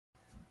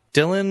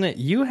Dylan,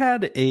 you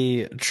had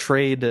a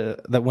trade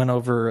that went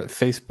over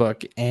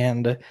Facebook,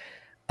 and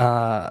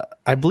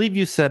I believe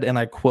you said, and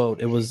I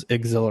quote, it was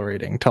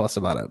exhilarating. Tell us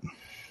about it.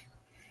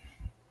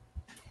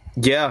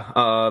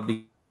 Yeah,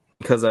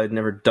 because I'd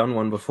never done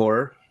one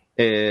before.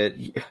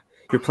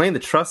 You're playing the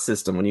trust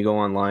system when you go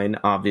online,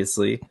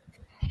 obviously,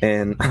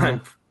 and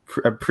I'm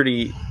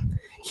pretty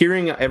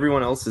hearing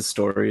everyone else's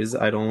stories.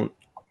 I'm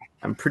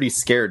pretty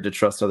scared to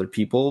trust other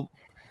people,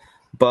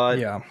 but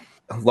Yeah.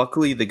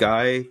 luckily the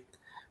guy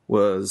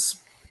was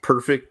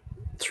perfect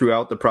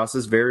throughout the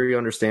process, very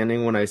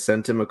understanding when I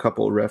sent him a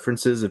couple of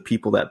references of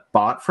people that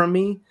bought from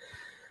me.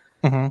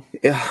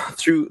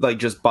 Through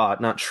just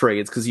bought, not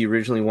trades, because he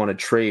originally wanted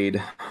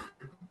trade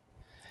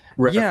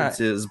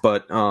references,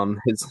 but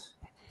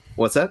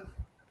what's that?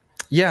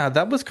 Yeah,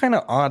 that was kind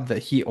of odd that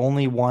he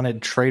only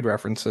wanted trade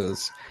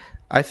references.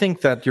 I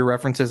think that your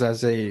references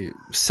as a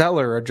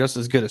seller are just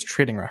as good as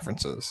trading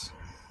references.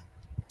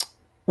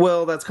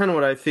 Well, that's kind of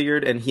what I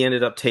figured, and he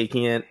ended up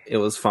taking it. It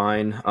was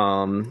fine.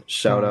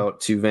 Shout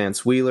out to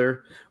Vance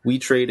Wheeler. We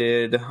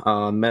traded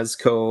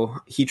Mezco.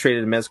 He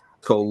traded Mezco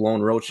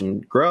Lone Roach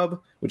and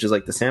Grub, which is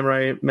like the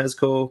Samurai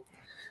Mezco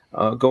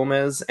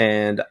Gomez,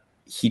 and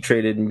he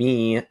traded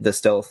me the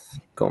Stealth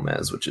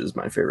Gomez, which is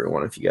my favorite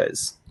one. If you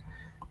guys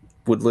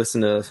would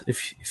listen to,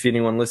 if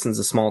anyone listens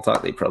to Small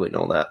Talk, they probably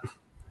know that.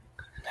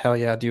 Hell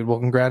yeah, dude. Well,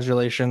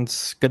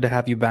 congratulations. Good to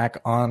have you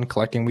back on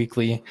Collecting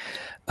Weekly.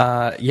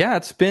 Yeah,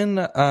 it's been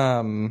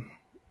I'm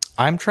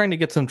trying to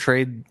get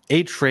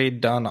a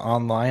trade done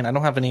online. I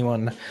don't have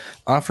anyone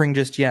offering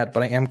just yet,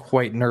 but I am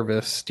quite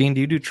nervous. Dean, do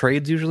you do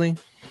trades usually?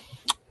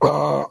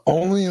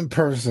 Only in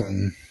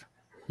person.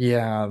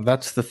 Yeah,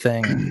 that's the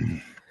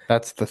thing.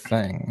 That's the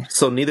thing.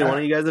 So neither one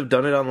of you guys have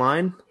done it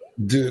online?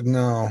 Dude,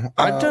 no.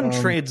 I've done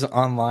trades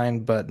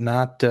online, but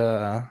not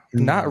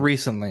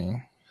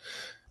recently.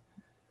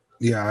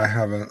 Yeah, I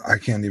haven't. I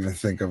can't even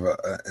think of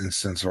an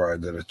instance where I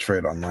did a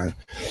trade online.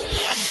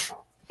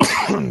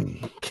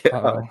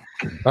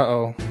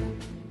 Uh-oh.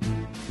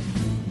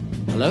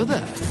 Hello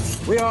there.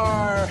 We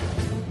are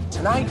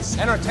tonight's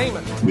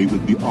entertainment. We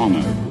would be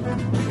honored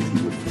if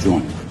you would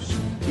join us.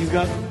 He's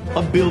got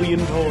a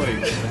billion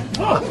toys.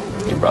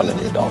 You brought in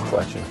his doll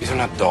collection. These are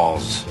not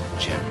dolls,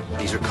 Jim.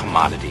 These are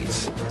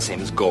commodities.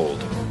 Same as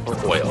gold or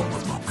oil.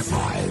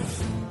 5,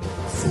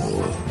 4,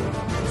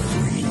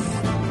 3,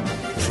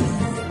 2,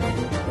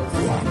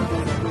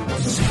 1,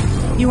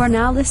 0. You are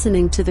now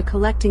listening to the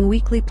Collecting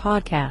Weekly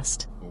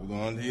podcast. Hold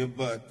on to your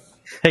butts.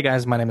 Hey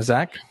guys, my name is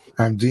Zach.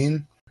 I'm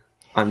Dean.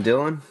 I'm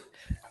Dylan.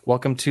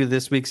 Welcome to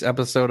this week's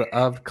episode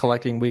of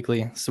Collecting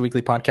Weekly. It's a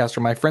weekly podcast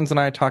where my friends and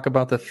I talk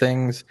about the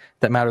things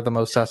that matter the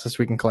most to us this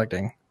week in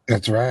collecting.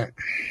 That's right.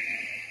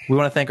 We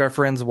want to thank our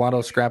friends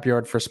Watto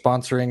Scrapyard for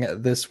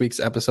sponsoring this week's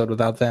episode.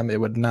 Without them, it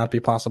would not be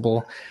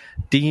possible.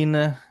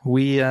 Dean,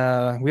 we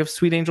have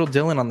Sweet Angel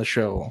Dylan on the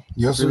show.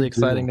 Yes, really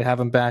exciting to have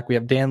him back. We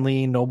have Dan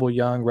Lee, Noble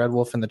Young, Red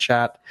Wolf in the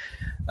chat.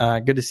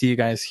 Good to see you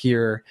guys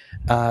here.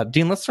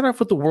 Dean, let's start off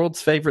with the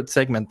world's favorite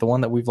segment, the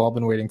one that we've all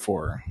been waiting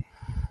for.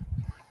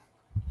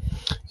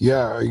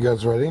 Yeah, are you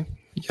guys ready?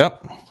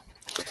 Yep.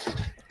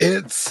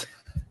 It's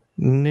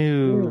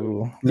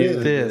new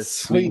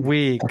this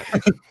week.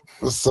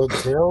 It's so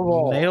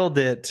terrible. Nailed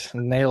it.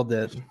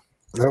 That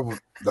was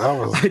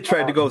I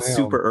tried to go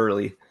super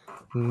early.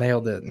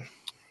 Nailed it.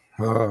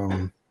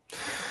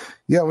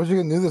 Yeah, what you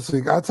gonna do this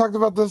week? I talked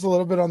about this a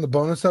little bit on the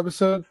bonus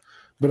episode,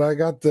 but I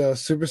got the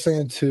Super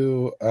Saiyan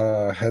 2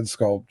 head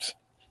sculpt.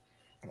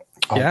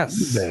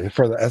 Yes.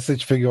 For the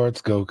SH Figure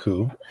Arts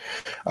Goku.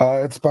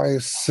 It's by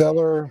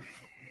seller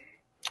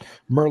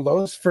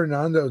Merlos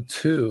Fernando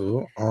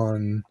 2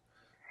 on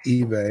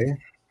eBay.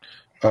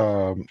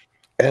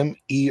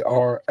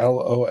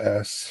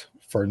 MERLOS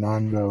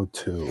Fernando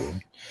 2.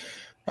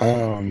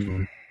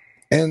 And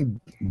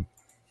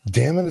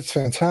damn it, it's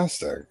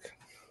fantastic.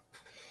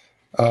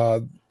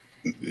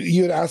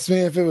 You had asked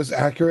me if it was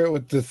accurate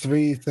with the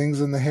 3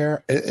 things in the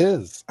hair. It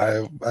is.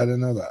 I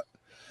didn't know that.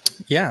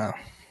 Yeah.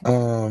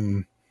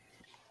 I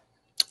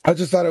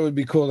just thought it would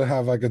be cool to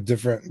have like a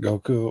different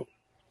Goku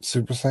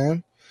Super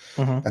Saiyan,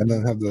 and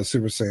then have the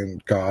Super Saiyan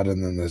God,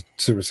 and then the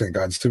Super Saiyan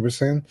God Super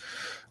Saiyan.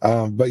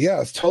 But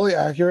yeah, it's totally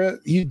accurate.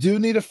 You do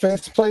need a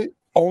faceplate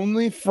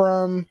only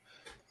from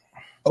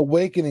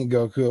Awakening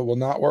Goku. It will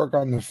not work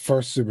on the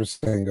first Super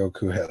Saiyan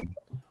Goku head.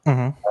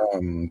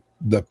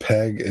 The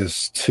peg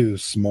is too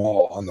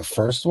small on the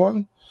first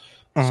one,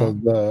 so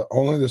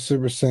only the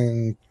Super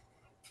Saiyan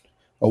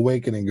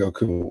Awakening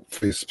Goku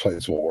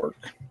faceplates will work.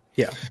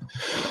 Yeah.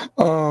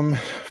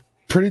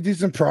 Pretty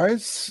decent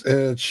price.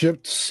 It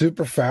shipped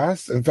super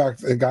fast. In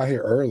fact, it got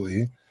here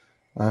early.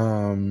 I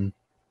don't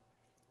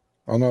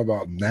know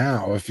about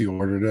now if you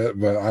ordered it,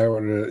 but I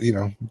ordered it,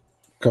 a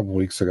couple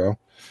weeks ago.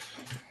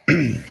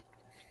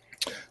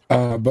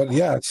 But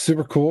yeah, it's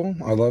super cool.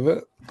 I love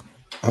it.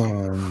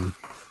 And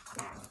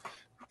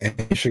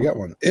you should get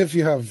one if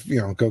you have,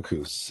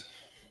 Gokus.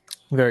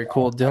 Very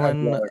cool.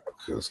 Dylan,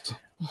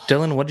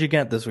 what'd you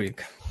get this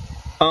week?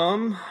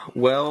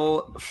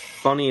 Well,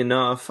 funny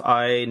enough,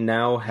 I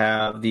now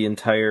have the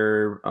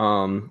entire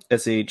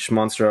SH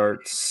Monster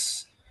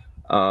Arts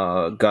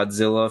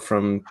Godzilla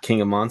from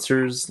King of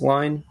Monsters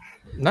line.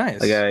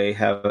 Nice. Like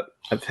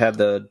I've had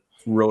the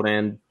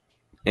Rodan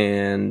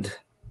and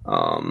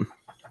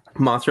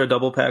Mothra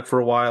double pack for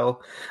a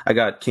while. I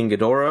got King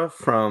Ghidorah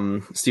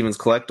from Steven's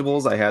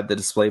Collectibles. I had the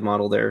display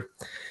model there.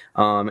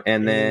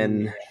 And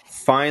then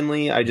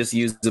finally, I just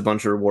used a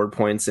bunch of reward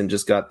points and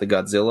just got the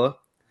Godzilla.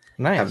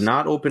 Nice. Have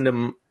not opened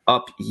them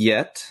up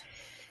yet.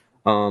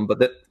 But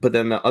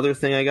then the other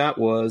thing I got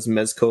was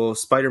Mezco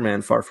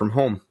Spider-Man Far From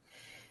Home.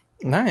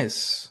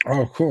 Nice.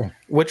 Oh, cool.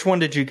 Which one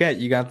did you get?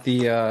 You got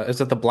the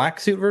is it the black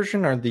suit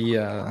version or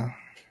the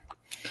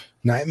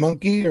Night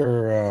Monkey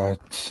or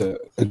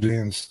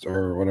Advanced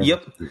or whatever?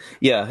 Yep.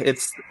 Yeah,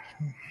 it's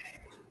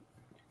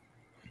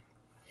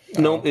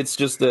no, it's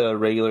just the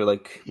regular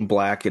like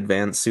black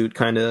advanced suit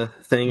kind of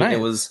thing. Nice. It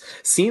was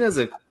seen as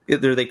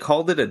they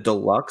called it a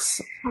deluxe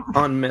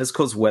on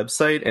Mezco's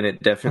website, and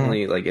it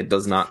definitely like it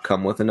does not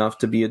come with enough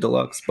to be a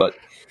deluxe. But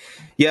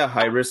yeah,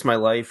 I risked my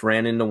life,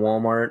 ran into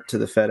Walmart to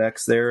the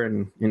FedEx there,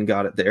 and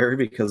got it there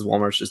because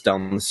Walmart's just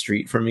down the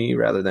street from me,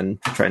 rather than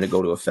trying to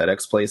go to a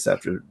FedEx place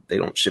after they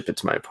don't ship it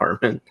to my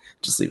apartment.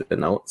 Just leave a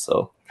note.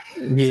 So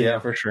yeah,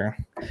 for sure.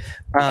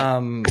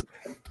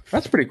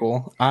 That's pretty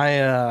cool.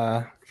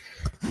 I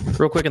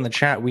real quick in the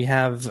chat we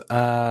have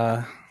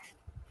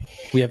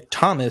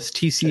Thomas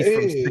TC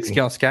from Six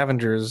Scale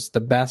Scavengers, the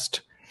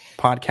best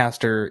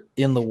podcaster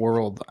in the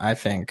world, I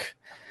think.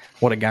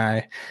 What a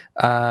guy.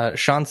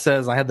 Sean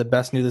says, I had the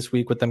best news this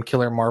week with them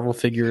killer Marvel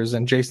figures.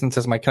 And Jason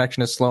says, my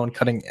connection is slow and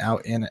cutting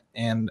out in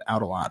and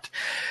out a lot.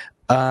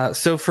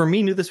 So for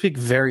me, new this week,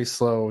 very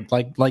slow.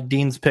 Like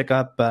Dean's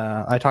pickup,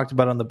 I talked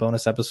about on the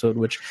bonus episode,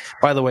 which,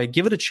 by the way,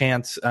 give it a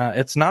chance.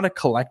 It's not a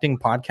collecting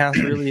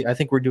podcast, really. I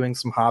think we're doing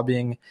some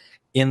hobbying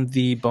in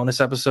the bonus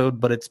episode,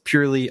 but it's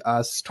purely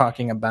us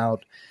talking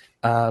about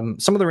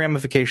some of the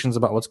ramifications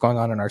about what's going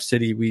on in our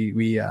city.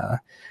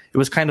 It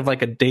was kind of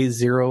like a day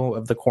 0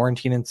 of the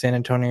quarantine in San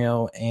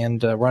Antonio,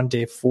 and we're on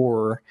day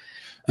 4.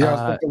 Yeah,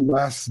 it's like the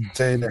last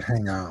day to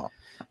hang out.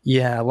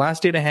 Yeah,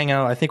 last day to hang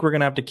out. I think we're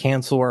gonna have to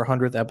cancel our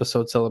 100th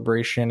episode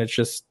celebration. It's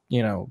just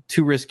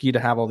too risky to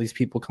have all these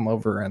people come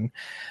over, and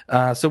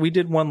so we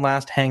did one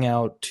last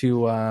hangout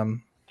to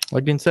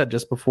like Dean said,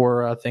 just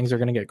before things are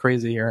gonna get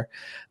crazy here.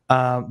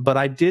 But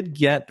I did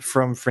get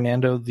from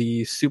Fernando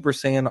the Super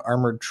Saiyan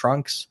armored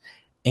trunks,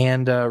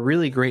 and a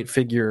really great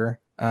figure.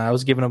 I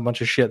was given a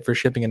bunch of shit for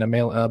shipping in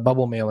a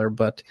bubble mailer,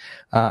 but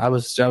I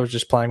was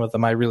just playing with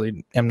them. I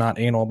really am not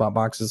anal about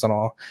boxes at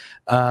all.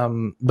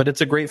 But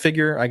it's a great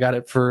figure. I got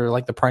it for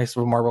like the price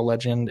of a Marvel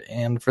Legend,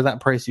 and for that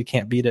price, you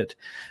can't beat it.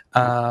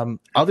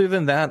 Other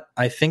than that,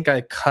 I think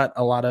I cut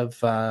a lot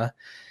of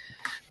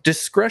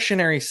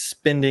discretionary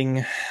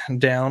spending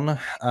down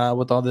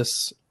with all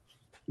this,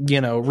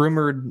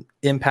 rumored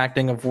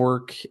impacting of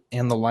work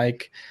and the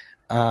like.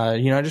 I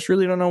just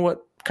really don't know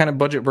what kind of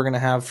budget we're going to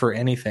have for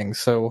anything.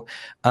 So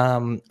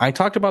I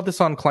talked about this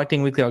on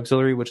Collecting Weekly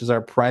Auxiliary, which is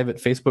our private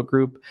Facebook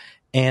group,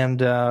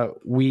 and I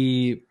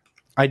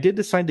did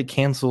decide to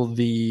cancel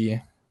the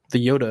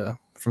Yoda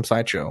from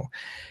Sideshow.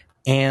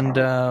 And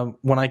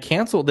when I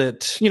canceled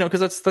it,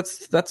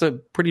 because that's a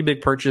pretty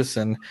big purchase,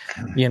 and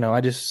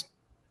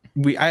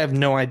I have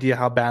no idea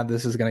how bad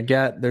this is going to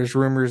get. There's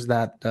rumors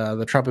that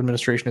the Trump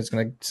administration is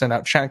going to send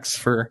out checks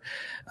for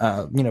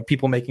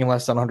people making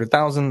less than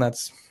 100,000. That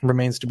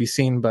remains to be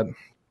seen, but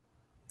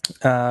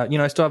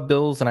I still have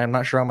bills, and I'm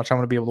not sure how much I'm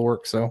going to be able to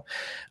work. So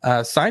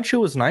Sideshow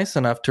was nice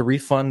enough to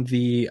refund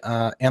the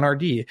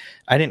NRD.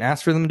 I didn't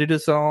ask for them to do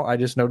this at all. I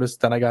just noticed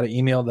that I got an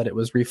email that it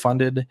was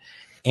refunded,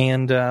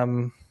 and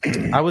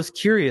I was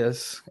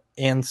curious,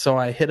 and so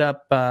I hit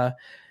up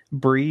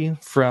Bree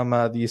from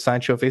the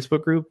Sideshow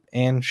Facebook group,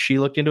 and she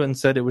looked into it and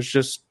said it was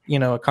just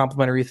a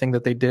complimentary thing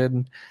that they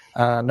did,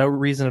 no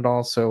reason at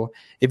all. So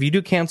if you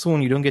do cancel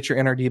and you don't get your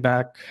NRD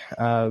back,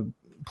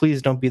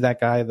 please don't be that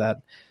guy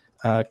that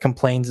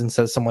complains and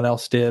says someone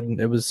else did.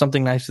 It was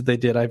something nice that they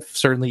did. I've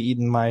certainly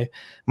eaten my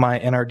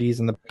NRDs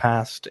in the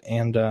past,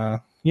 and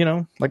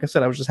like I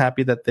said, I was just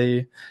happy that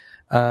they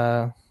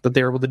were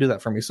able to do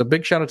that for me. So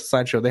big shout out to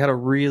Sideshow. They had a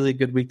really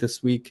good week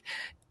this week,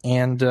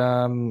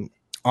 and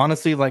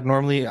honestly, like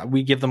normally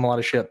we give them a lot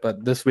of shit,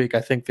 but this week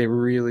I think they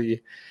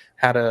really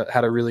had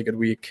a really good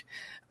week.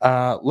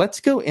 Let's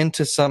go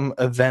into some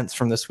events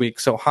from this week.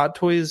 So Hot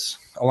Toys,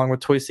 along with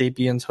Toy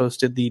Sapiens,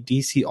 hosted the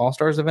DC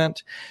All-Stars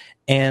event,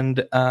 and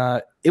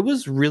it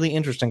was really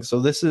interesting. So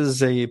this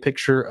is a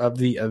picture of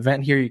the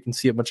event here. You can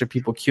see a bunch of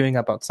people queuing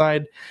up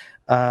outside.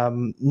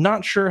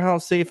 Not sure how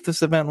safe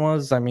this event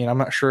was. I mean, I'm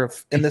not sure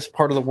if in this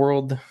part of the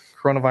world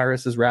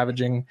coronavirus is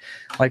ravaging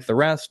like the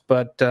rest,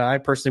 but I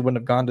personally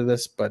wouldn't have gone to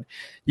this. But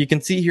you can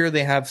see here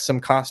they have some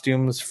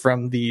costumes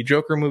from the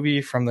Joker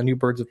movie, from the new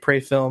Birds of Prey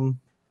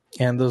film.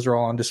 and those are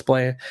all on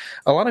display.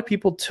 A lot of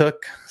people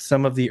took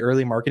some of the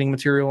early marketing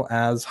material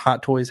as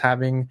Hot Toys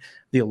having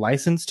the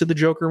license to the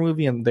Joker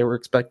movie, and they were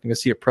expecting to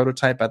see a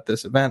prototype at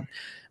this event.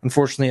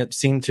 Unfortunately, it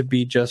seemed to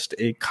be just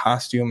a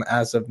costume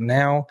as of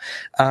now,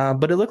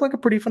 but it looked like a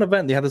pretty fun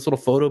event. They had this little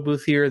photo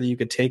booth here that you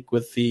could take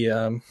with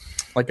the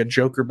like a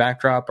Joker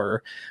backdrop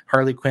or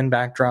Harley Quinn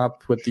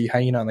backdrop with the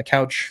hyena on the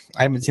couch.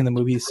 I haven't seen the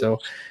movie, so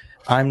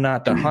I'm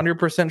not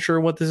 100%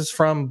 sure what this is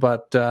from,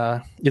 but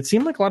it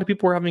seemed like a lot of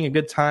people were having a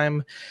good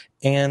time,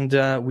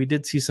 and we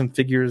did see some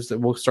figures that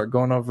we'll start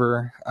going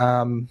over.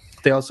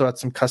 They also had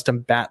some custom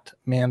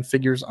Batman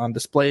figures on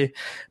display,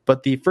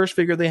 but the first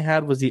figure they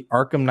had was the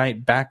Arkham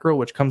Knight Batgirl,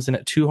 which comes in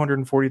at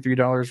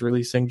 $243,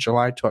 releasing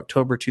July to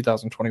October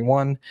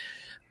 2021.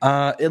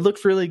 It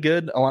looks really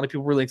good. A lot of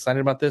people were really excited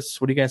about this.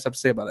 What do you guys have to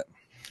say about it?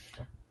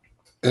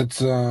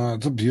 It's a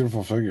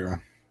beautiful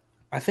figure.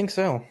 I think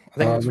so. I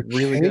think it's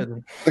really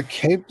good. The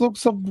cape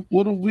looks a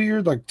little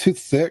weird, like too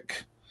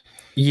thick.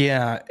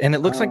 Yeah, and it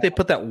looks like they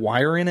put that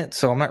wire in it,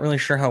 so I'm not really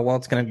sure how well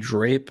it's going to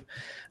drape.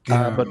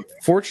 But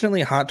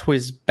fortunately, Hot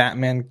Toys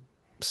Batman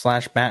 /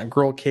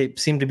 Batgirl cape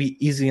seemed to be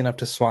easy enough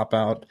to swap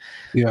out.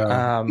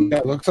 Yeah,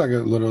 it looks like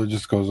it literally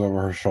just goes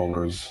over her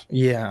shoulders.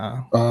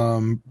 Yeah.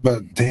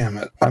 But damn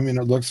it. I mean,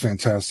 it looks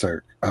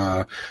fantastic.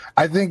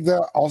 I think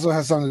that also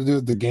has something to do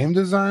with the game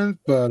design,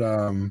 but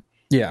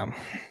yeah.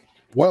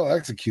 Well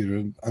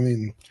executed. I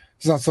mean,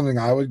 it's not something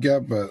I would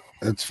get, but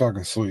it's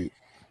fucking sweet.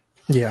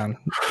 Yeah.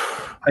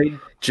 I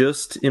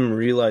just am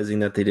realizing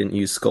that they didn't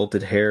use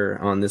sculpted hair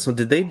on this one.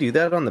 Did they do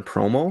that on the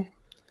promo?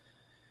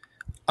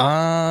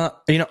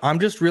 I'm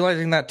just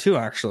realizing that too,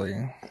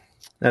 actually.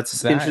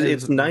 That's interesting.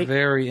 It's nice.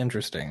 Very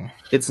interesting.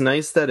 It's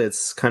nice that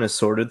it's kind of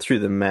sorted through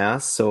the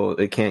mass, so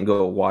it can't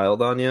go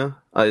wild on you.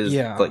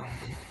 Yeah. Like,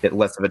 get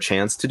less of a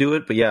chance to do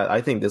it. But yeah,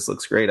 I think this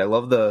looks great. I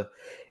love the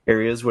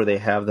areas where they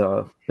have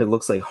it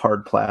looks like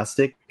hard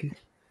plastic.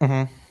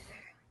 Mm-hmm.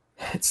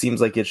 It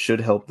seems like it should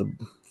help the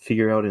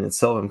figure out in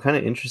itself. I'm kind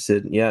of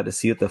interested, to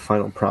see what the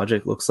final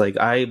project looks like.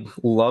 I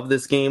love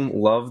this game,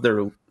 love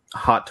their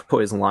Hot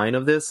Toys line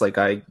of this. Like,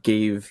 I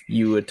gave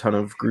you a ton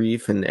of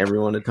grief and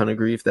everyone a ton of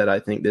grief that I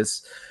think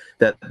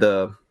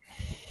their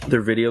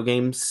video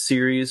game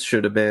series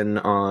should have been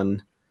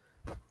on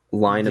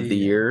line of the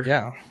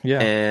year.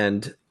 Yeah.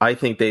 And I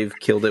think they've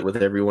killed it with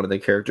every one of the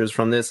characters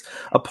from this,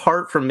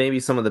 apart from maybe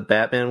some of the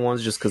Batman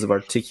ones just because of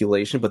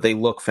articulation, but they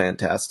look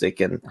fantastic,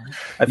 and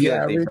I feel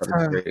like they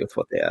probably great with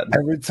what they had.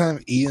 Every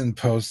time Ian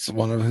posts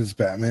one of his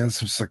Batmans,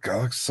 I'm just like,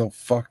 that looks so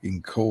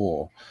fucking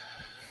cool.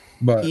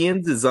 But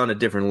Ian's is on a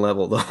different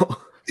level though.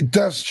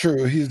 That's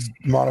true. He's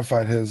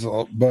modified his,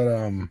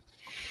 but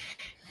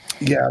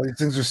yeah, these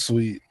things are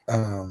sweet.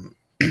 I'm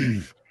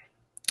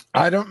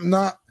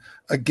not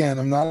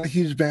a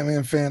huge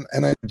Batman fan,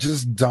 and I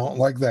just don't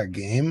like that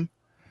game.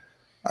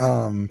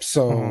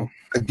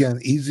 Again,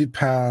 easy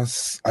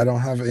pass. I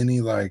don't have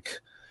any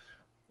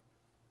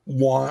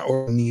want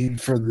or need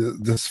for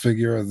this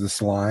figure or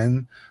this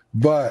line,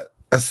 but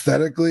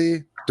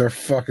aesthetically, they're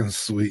fucking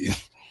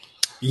sweet.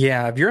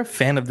 Yeah, if you're a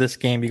fan of this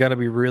game, you got to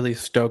be really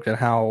stoked at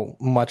how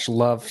much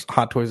love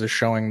Hot Toys is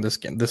showing this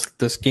game,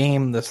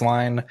 this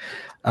line.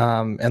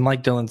 And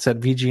like Dylan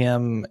said,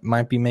 VGM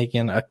might be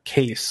making a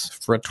case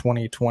for a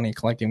 2020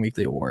 Collecting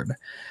Weekly award.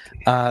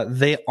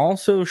 They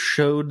also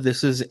showed,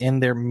 this is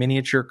in their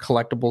miniature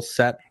collectible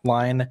set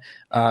line.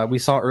 We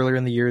saw earlier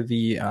in the year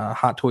the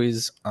Hot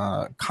Toys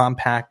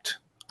compact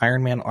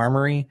Iron Man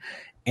armory.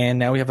 And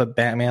now we have a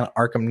Batman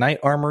Arkham Knight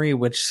armory,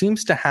 which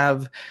seems to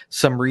have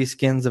some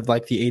reskins of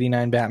like the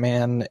 '89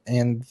 Batman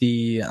and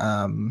the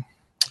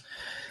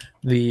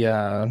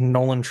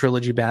Nolan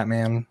trilogy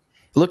Batman.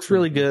 It looks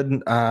really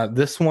good.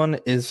 This one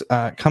is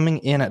coming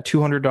in at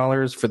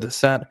 $200 for the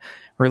set,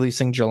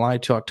 releasing July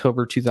to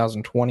October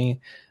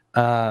 2020.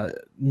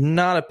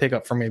 Not a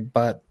pickup for me,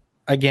 but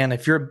again,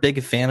 if you're a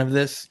big fan of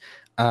this,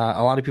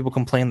 a lot of people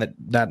complain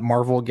that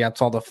Marvel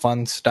gets all the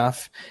fun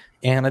stuff.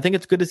 And I think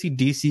it's good to see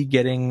DC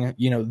getting,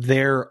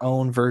 their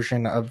own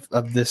version of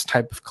this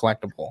type of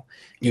collectible.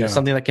 You know,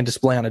 something that can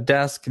display on a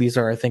desk. These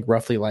are, I think,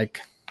 roughly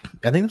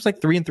it's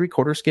like 3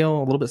 3/4 scale,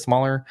 a little bit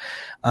smaller.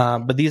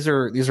 But these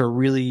are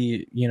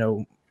really,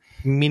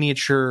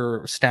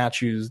 miniature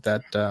statues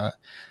that,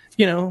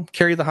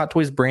 carry the Hot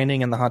Toys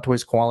branding and the Hot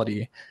Toys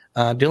quality.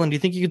 Dylan, do you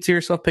think you could see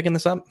yourself picking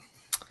this up?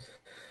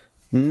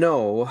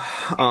 No,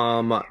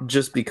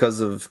 just because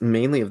of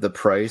mainly of the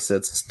price.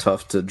 It's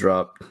tough to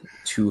drop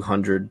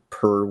 $200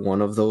 per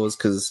one of those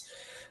because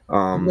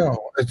no,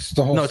 it's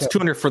the whole. No, it's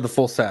 $200 for the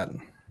full set.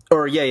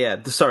 Or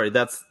yeah. Sorry,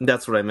 that's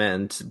what I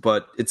meant.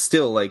 But it's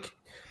still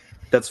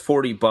that's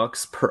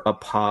 $40 per a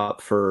pop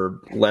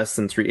for less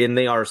than 3, and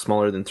they are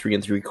smaller than 3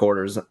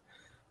 3/4.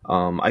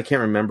 I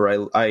can't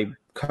remember.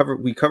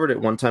 We covered it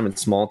one time in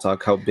Small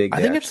Talk how big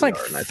I think it's like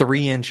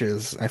 3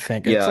 inches. I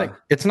think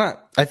it's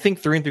not. I think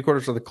 3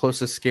 3/4 are the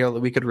closest scale that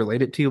we could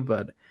relate it to,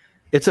 but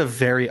it's a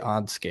very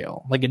odd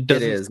scale. Like it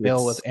doesn't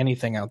scale with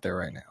anything out there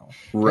right now.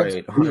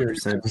 Right,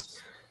 100%.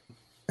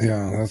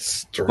 Yeah,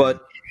 that's true.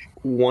 But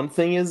one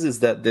thing is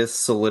that this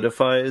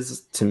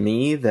solidifies to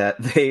me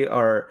that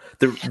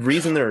the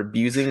reason they're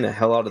abusing the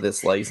hell out of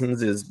this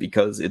license is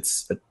because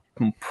it's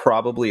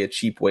probably a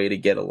cheap way to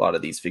get a lot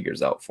of these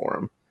figures out for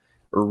them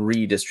or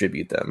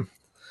redistribute them.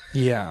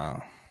 Yeah,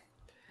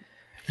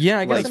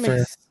 I guess it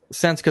makes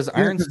sense because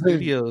Iron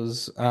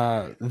Studios,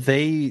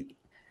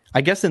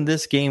 I guess in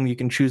this game you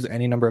can choose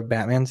any number of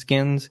Batman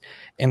skins,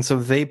 and so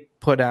they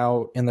put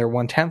out in their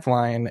 1/10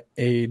 line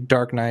a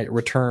Dark Knight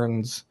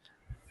Returns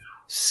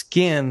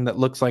skin that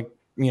looks like,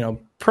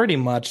 pretty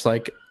much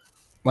like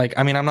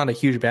I mean, I'm not a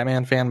huge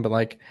Batman fan, but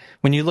like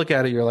when you look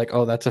at it, you're like,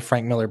 oh, that's a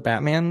Frank Miller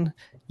Batman.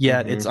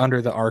 Yet it's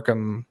under the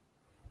Arkham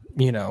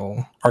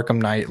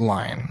Knight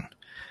line.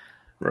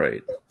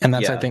 Right. And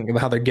that's, I think,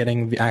 how they're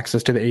getting the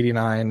access to the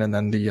 89 and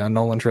then the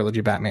Nolan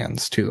trilogy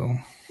Batmans too.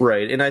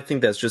 Right. And I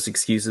think that's just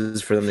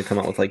excuses for them to come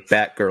out with like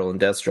Batgirl and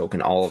Deathstroke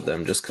and all of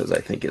them, just because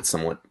I think it's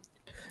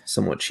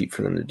somewhat cheap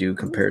for them to do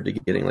compared to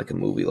getting like a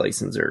movie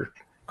license or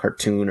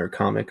cartoon or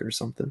comic or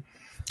something.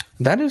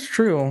 That is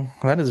true.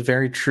 That is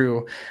very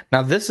true.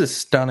 Now, this is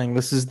stunning.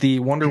 This is the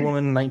Wonder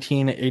Woman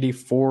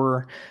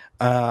 1984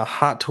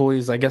 Hot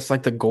Toys, I guess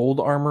like the gold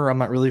armor. I'm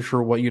not really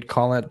sure what you'd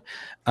call it.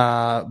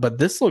 But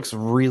this looks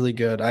really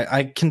good.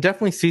 I can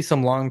definitely see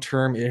some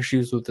long-term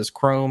issues with this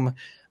chrome.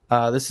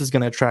 This is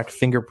going to attract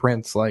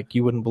fingerprints like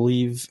you wouldn't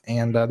believe.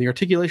 And the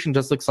articulation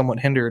does look somewhat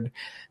hindered.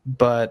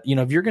 But,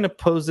 if you're going to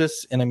pose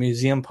this in a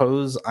museum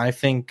pose, I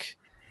think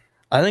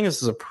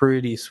this is a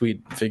pretty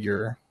sweet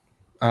figure.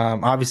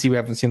 Obviously, we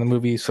haven't seen the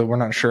movie, so we're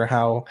not sure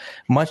how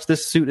much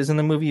this suit is in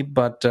the movie,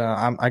 but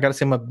I got to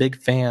say I'm a big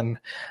fan,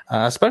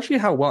 especially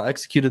how well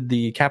executed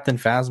the Captain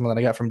Phasma that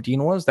I got from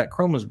Dean was. That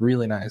chrome was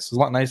really nice. It was a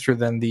lot nicer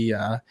than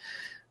the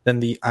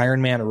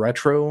Iron Man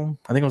Retro.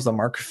 I think it was the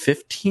Mark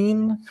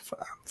 15,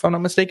 if I'm not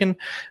mistaken.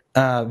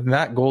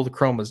 That gold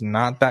chrome was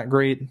not that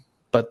great,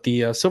 but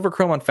the silver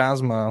chrome on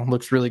Phasma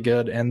looks really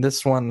good, and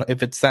this one,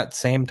 if it's that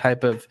same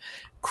type of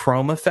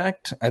chrome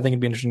effect, I think it'd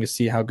be interesting to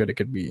see how good it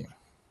could be.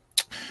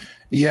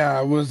 Yeah,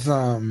 I was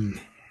in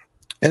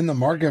the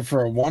market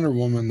for a Wonder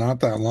Woman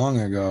not that long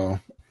ago.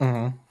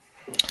 Mm-hmm.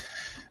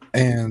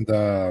 And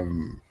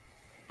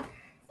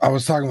I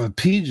was talking with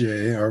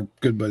PJ, our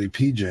good buddy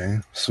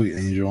PJ, Sweet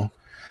Angel.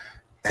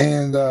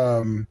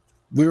 And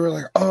we were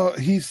like, oh,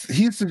 he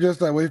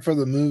suggested I wait for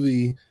the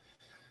movie,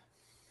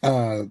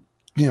 so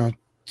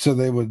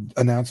they would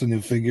announce a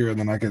new figure and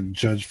then I could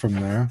judge from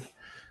there.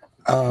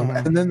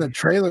 And then the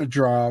trailer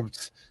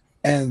dropped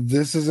and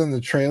this is in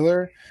the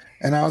trailer.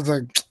 And I was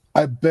like,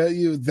 I bet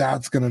you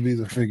that's going to be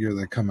the figure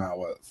they come out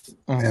with.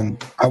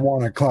 And I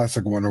want a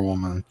classic Wonder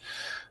Woman.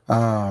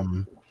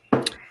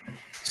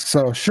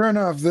 So sure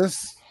enough,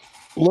 this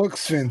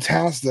looks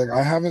fantastic.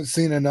 I haven't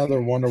seen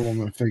another Wonder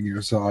Woman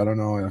figure, so I don't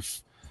know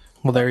if...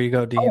 Well, there you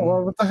go, Dean. Oh,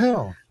 well, what the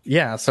hell?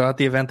 Yeah, so at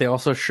the event, they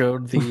also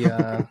showed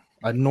the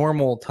a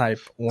normal type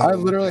Wonder I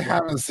literally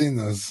haven't seen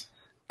this.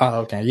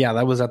 Oh, okay. Yeah,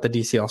 that was at the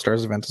DC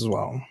All-Stars event as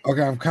well.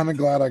 Okay, I'm kind of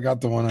glad I got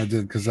the one I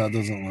did because that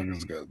doesn't look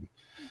as good.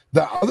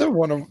 The other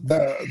one in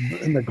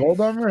the gold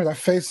armor, that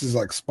face is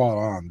like spot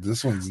on.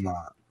 This one's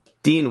not.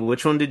 Dean,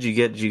 which one did you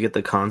get? Did you get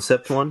the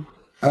concept one?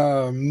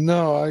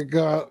 No, I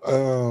got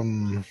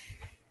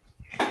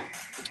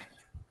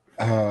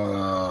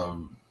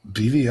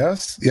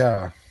BVS.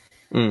 Yeah,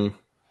 I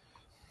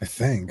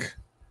think.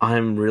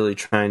 I'm really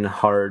trying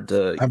hard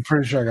to. I'm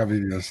pretty sure I got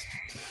BVS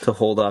to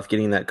hold off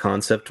getting that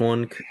concept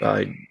one.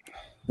 I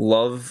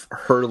love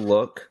her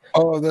look.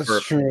 Oh,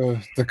 that's true.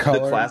 The color,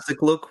 the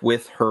classic look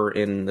with her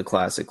in the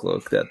classic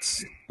look. I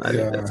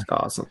think that's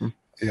awesome.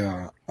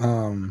 Yeah.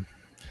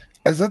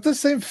 Is that the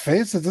same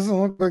face? It doesn't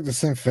look like the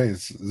same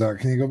face.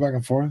 Can you go back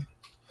and forth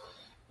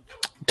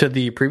to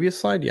the previous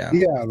slide? Yeah.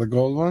 Yeah, the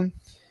gold one.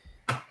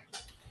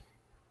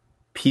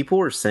 People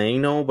were saying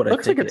no, but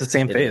looks I think like it's the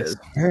same face.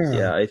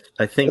 Yeah,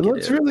 I think it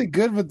looks really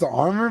good with the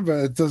armor,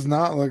 but it does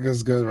not look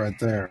as good right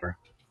there.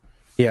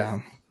 Yeah.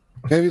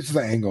 Maybe it's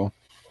the angle.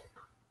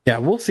 Yeah,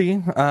 we'll see.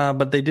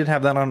 But they did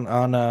have that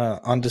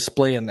on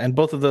display, and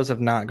both of those have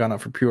not gone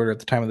up for pre-order at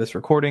the time of this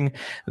recording.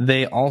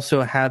 They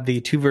also had the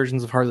two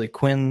versions of Harley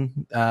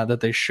Quinn that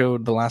they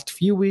showed the last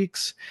few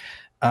weeks.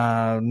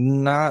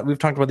 We've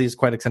talked about these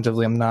quite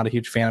extensively. I'm not a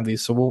huge fan of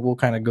these, so we'll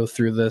kind of go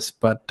through this.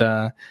 But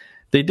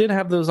they did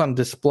have those on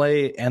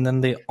display, and then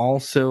they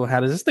also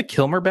had. Is this the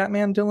Kilmer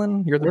Batman,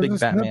 Dylan? You're the big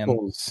Batman.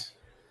 Nipples?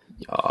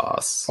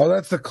 Yes. Oh,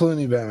 that's the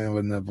Clooney Batman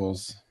with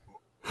nipples.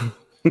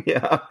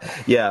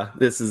 Yeah.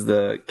 This is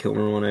the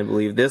Kilmer one, I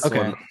believe. This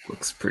one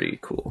looks pretty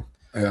cool.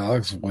 Yeah, it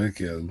looks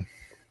wicked.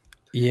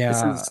 Yeah,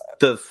 this is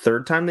the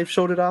third time they've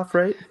showed it off,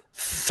 right?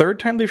 Third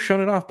time they've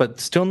shown it off, but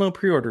still no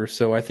pre-order.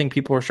 So I think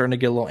people are starting to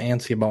get a little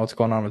antsy about what's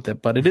going on with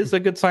it. But it is a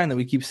good sign that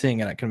we keep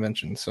seeing it at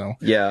conventions. So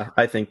yeah,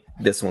 I think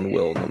this one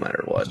will, no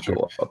matter what,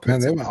 go up.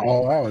 Man, they went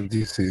all out with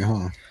DC,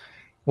 huh?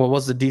 Well, it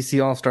was the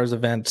DC All-Stars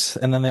event,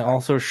 and then they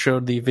also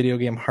showed the video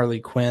game Harley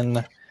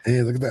Quinn.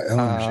 Hey, look at that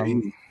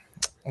LMG.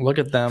 Look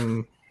at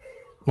them.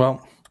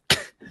 Well,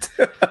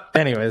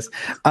 anyways,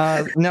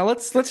 now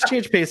let's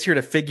change pace here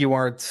to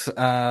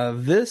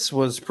Figuarts. This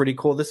was pretty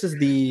cool. This is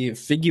the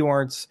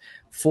Figuarts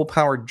full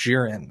power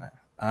Jiren.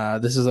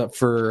 This is up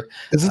for.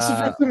 Is this the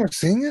first time we're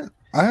seeing it?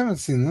 I haven't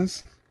seen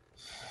this.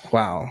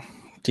 Wow,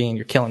 Dean,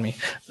 you're killing me.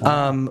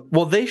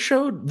 Well, they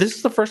showed this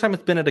is the first time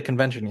it's been at a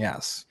convention.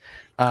 Yes,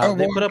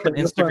 they put up an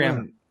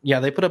Instagram. Yeah,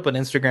 they put up an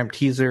Instagram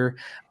teaser.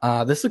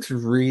 This looks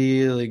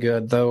really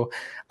good, though.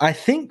 I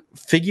think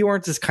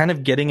Figuarts is kind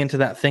of getting into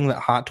that thing that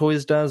Hot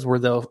Toys does, where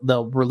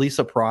they'll release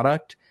a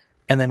product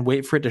and then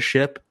wait for it to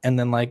ship, and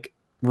then like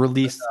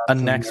release a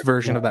next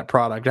version of that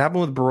product. It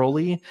happened with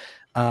Broly.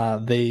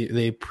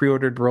 They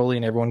pre-ordered Broly,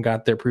 and everyone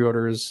got their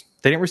pre-orders.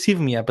 They didn't receive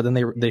them yet, but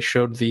then they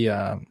showed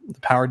the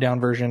powered down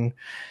version,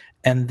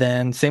 and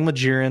then same with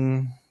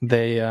Jiren.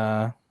 They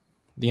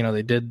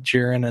did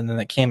Jiren, and then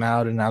it came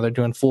out, and now they're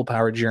doing full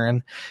power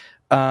Jiren.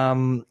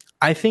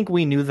 I think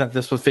we knew that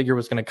this figure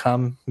was going to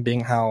come, being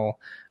how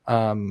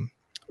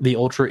the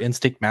Ultra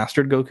Instinct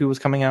Mastered Goku was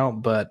coming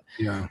out, but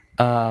yeah.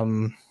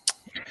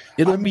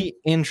 It'll be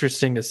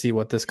interesting to see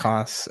what this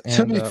costs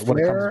and what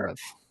it comes with.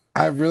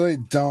 I really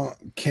don't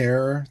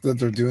care that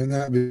they're doing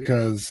that,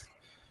 because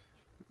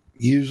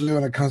usually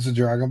when it comes to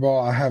Dragon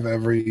Ball, I have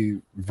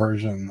every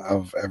version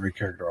of every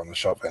character on the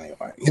shelf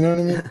anyway. You know what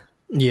I mean?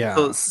 Yeah.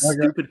 So,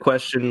 stupid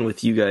question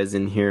with you guys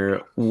in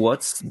here.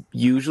 What's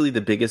usually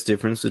the biggest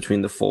difference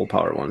between the full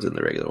power ones and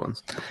the regular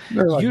ones?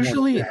 Like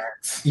usually,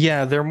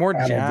 they're more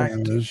battle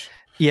jacked. damage.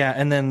 Yeah,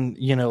 and then,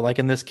 like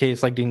in this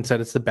case, like Dean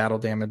said, it's the battle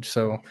damage.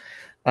 So,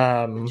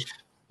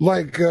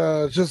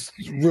 just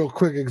real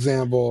quick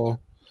example,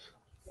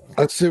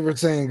 a Super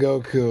Saiyan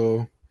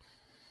Goku,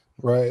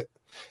 right?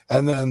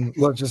 And then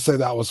let's just say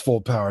that was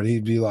full powered.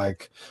 He'd be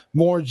like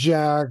more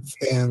jacked,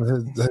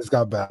 and he's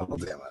got battle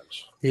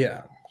damage.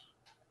 Yeah.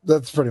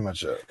 That's pretty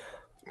much it.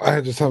 I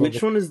just have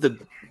which one's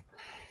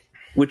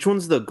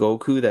the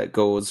Goku that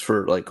goes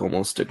for like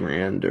almost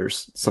 $1,000 or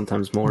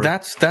sometimes more?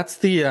 That's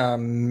the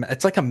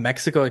it's like a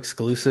Mexico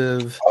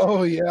exclusive.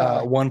 Oh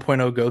yeah,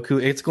 1.0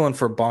 Goku. It's going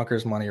for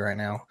bonkers money right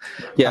now.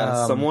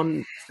 Yeah,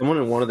 someone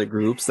in one of the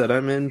groups that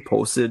I'm in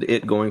posted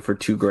it going for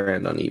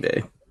 $2,000 on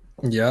eBay.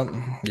 Yep.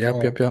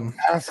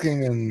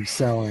 Asking and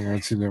selling are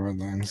two different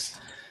things.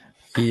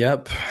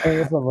 Yep.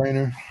 Hey, what's up,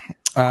 Rainer?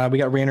 We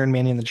got Rainer and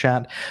Manny in the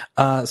chat.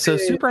 So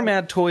Super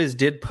Mad Toys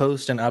did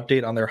post an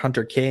update on their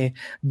Hunter K.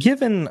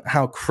 Given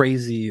how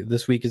crazy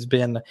this week has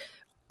been,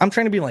 I'm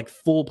trying to be like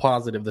full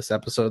positive this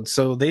episode.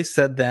 So they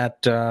said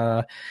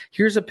that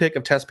here's a pic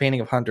of test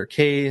painting of Hunter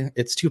K.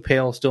 It's too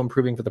pale, still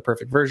improving for the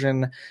perfect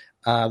version.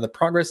 The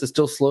progress is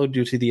still slow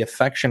due to the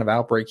affection of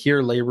Outbreak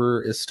here.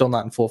 Labor is still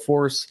not in full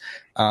force.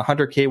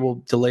 Hunter K will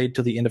delayed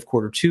to the end of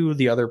Q2.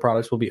 The other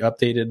products will be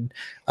updated.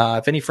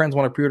 If any friends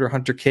want to pre-order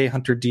Hunter K,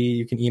 Hunter D,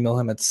 you can email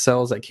him at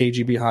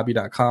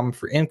sales@kgbhobby.com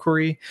for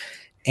inquiry.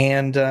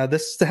 And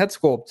this is the head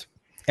sculpt.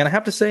 And I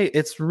have to say,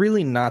 it's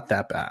really not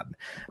that bad.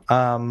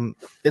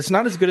 It's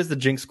not as good as the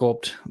Jinx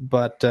sculpt,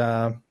 but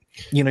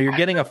you're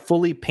getting a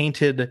fully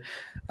painted.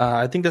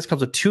 I think this comes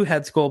with 2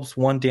 head sculpts,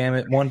 one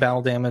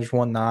battle damage,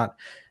 one not.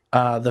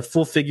 The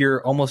full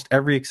figure, almost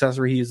every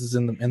accessory he uses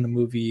in the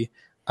movie,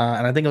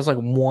 and I think it was like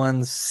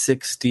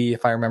 160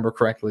 if I remember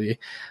correctly.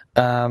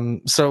 So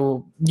I'm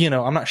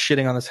not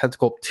shitting on this head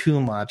sculpt too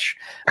much.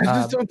 I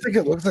just don't think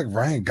it looks like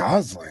Ryan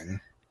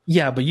Gosling.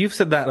 Yeah, but you've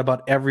said that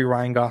about every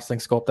Ryan Gosling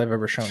sculpt I've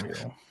ever shown you.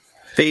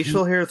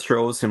 Facial hair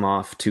throws him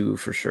off too,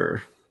 for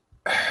sure.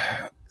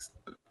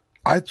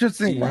 I just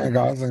think Ryan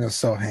Gosling is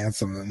so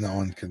handsome that no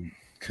one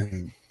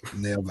can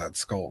nail that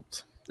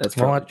sculpt. That's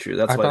probably true.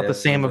 That's I why thought the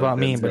same about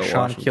me, but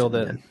Sean killed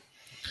it.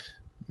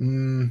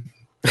 I'm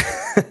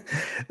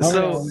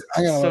gonna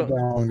let that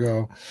one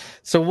go.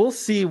 So we'll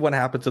see what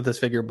happens with this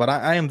figure, but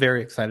I am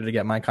very excited to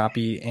get my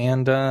copy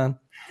and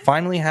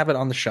finally have it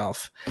on the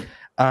shelf.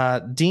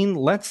 Dean,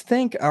 let's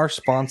thank our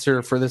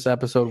sponsor for this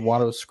episode,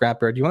 Watto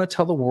Scrapyard. Do you want to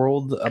tell the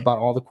world about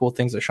all the cool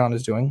things that Sean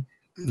is doing?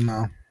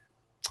 No.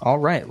 All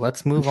right,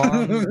 let's move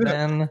on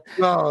then.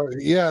 No,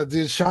 yeah,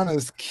 dude, Sean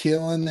is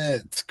killing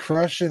it,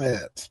 crushing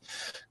it.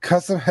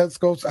 Custom head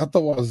sculpts at the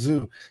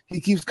wazoo.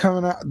 He keeps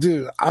coming out,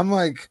 dude. I'm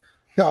like,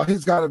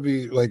 he's got to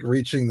be like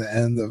reaching the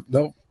end of.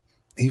 Nope,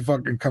 he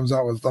fucking comes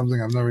out with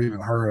something I've never even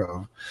heard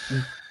of.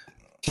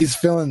 He's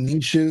filling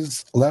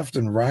niches left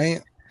and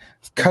right.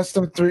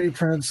 Custom 3D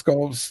printed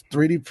sculpts,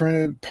 3D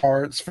printed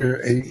parts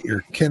for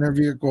your Kenner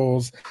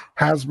vehicles,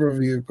 Hasbro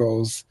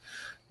vehicles.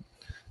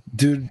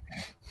 Dude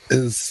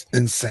is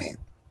insane.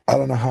 I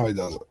don't know how he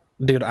does it.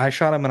 Dude, I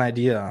shot him an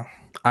idea.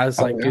 I was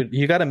like, dude,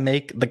 you got to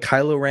make the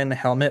Kylo Ren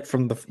helmet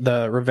from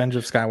the Revenge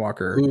of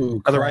Skywalker.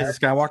 Ooh, or the Rise of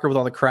Skywalker with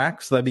all the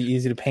cracks, so that'd be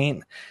easy to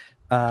paint.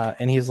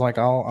 And he's like,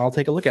 I'll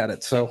take a look at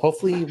it. So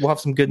hopefully we'll have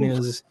some good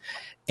news.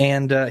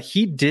 And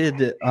he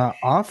did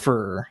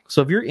offer.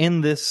 So if you're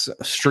in this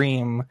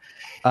stream,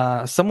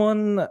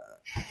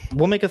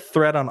 we'll make a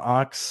thread on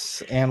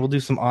Ox and we'll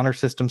do some honor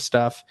system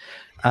stuff.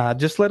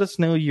 Just let us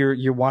know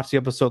you watched the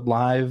episode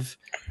live,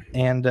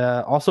 and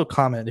also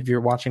comment if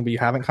you're watching but you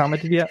haven't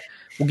commented yet.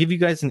 We'll give you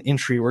guys an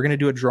entry. We're going to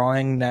do a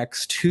drawing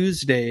next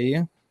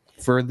Tuesday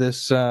for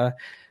this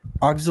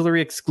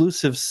auxiliary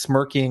exclusive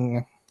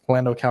smirking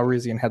Lando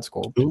Calrissian head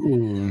sculpt.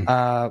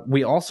 Ooh.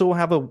 We also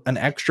have an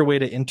extra way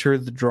to enter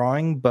the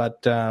drawing,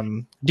 but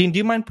Dean, do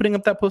you mind putting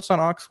up that post on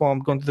Ox while I'm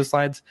going through the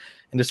slides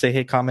and just say,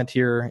 hey, comment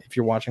here if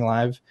you're watching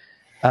live?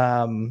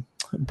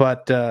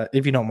 But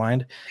if you don't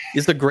mind,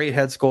 it's a great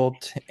head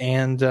sculpt,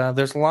 and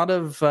there's a lot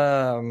of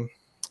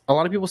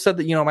people said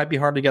that, it might be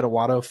hard to get a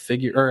Watto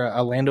figure or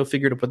a Lando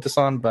figure to put this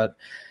on, but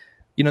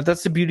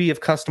that's the beauty of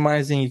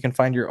customizing. You can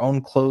find your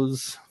own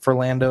clothes for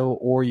Lando,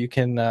 or you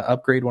can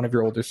upgrade one of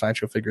your older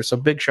Sideshow figures. So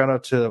big shout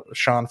out to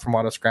Sean from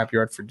Watto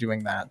Scrapyard for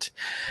doing that.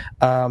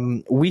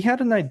 We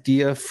had an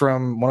idea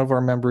from one of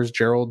our members,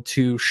 Gerald,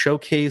 to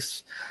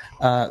showcase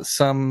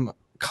some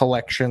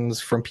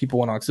collections from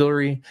people in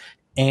Auxiliary.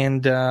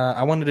 And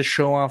I wanted to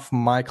show off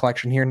my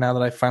collection here now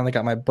that I finally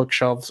got my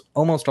bookshelves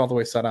almost all the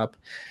way set up.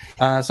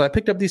 So I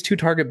picked up these 2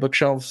 Target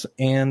bookshelves,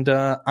 and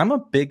I'm a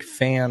big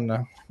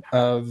fan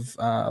of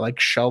like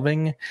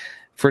shelving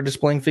for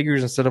displaying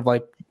figures instead of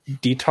like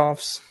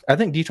detofs. I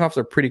think detofs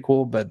are pretty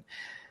cool, but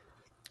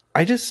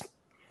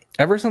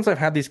ever since I've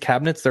had these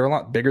cabinets, they're a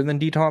lot bigger than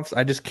detofs.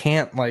 I just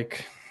can't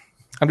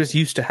I'm just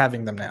used to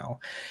having them now.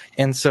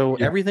 And so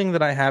everything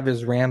that I have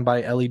is ran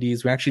by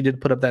LEDs. We actually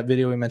did put up that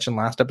video we mentioned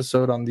last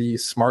episode on the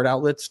smart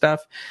outlet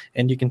stuff.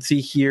 And you can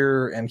see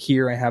here and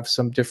here I have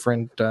some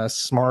different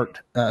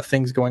smart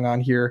things going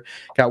on here.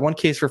 Got one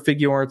case for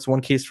figure arts,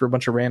 one case for a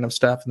bunch of random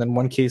stuff, and then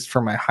one case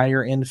for my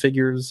higher end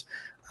figures,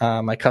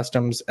 my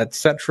customs,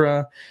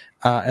 etc.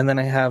 And then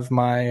I have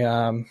my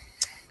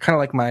kind of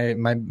like my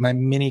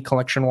mini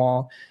collection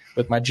wall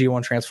with my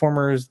G1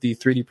 Transformers, the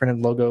 3D printed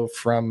logo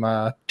from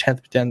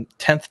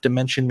 10th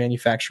Dimension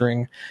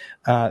Manufacturing.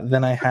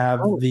 Then I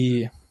have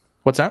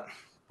what's that?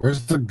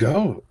 Where's the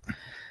goat?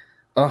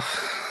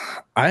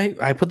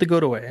 I put the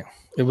goat away.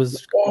 It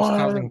was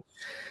causing.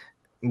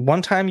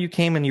 One time you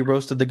came and you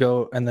roasted the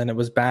goat, and then it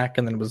was back,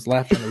 and then it was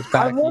left, and it was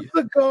back. I love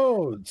the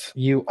goat.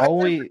 You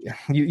always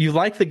you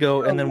like the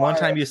goat, and then one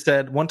time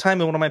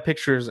in one of my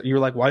pictures, you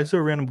were like, "Why is there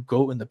a random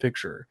goat in the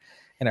picture?"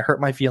 And it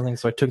hurt my feelings,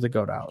 so I took the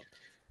goat out.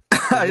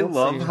 I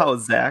love how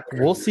Zach.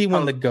 We'll see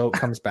when the goat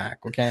comes back.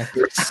 Okay.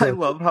 I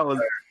love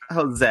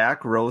how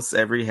Zach roasts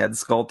every head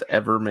sculpt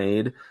ever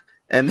made,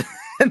 and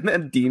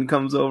then Dean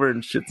comes over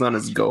and shits on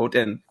his goat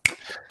and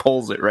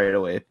pulls it right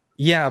away.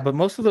 Yeah, but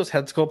most of those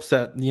head sculpts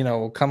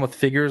that come with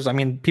figures, I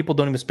mean, people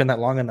don't even spend that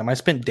long on them. I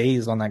spent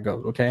days on that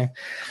goat. Okay,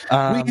 we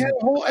had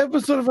a whole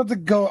episode about the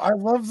goat. I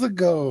love the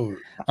goat.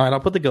 All right, I'll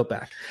put the goat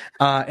back.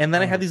 And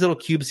then I have these little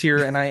cubes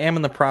here, and I am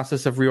in the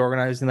process of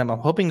reorganizing them. I'm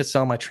hoping to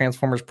sell my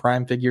Transformers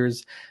Prime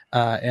figures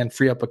and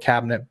free up a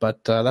cabinet,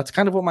 but that's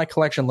kind of what my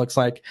collection looks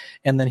like.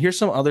 And then here's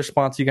some other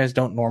spots you guys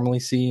don't normally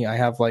see. I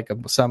have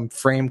some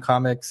frame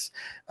comics,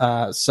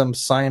 some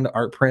signed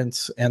art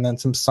prints, and then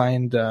some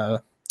signed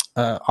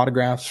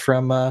autographs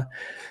from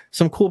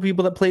some cool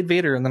people that played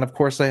Vader. And then of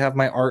course I have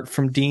my art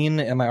from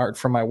Dean and my art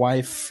from my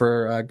wife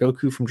for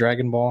Goku from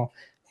Dragon Ball,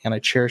 and I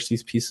cherish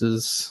these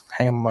pieces,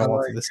 hang them on my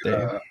wall to this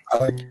day. I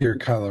like your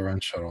Kylo Ren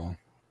shuttle.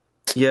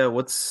 Yeah,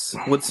 what's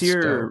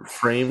your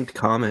framed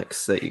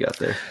comics that you got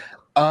there?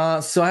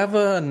 So I have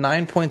a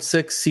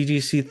 9.6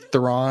 CGC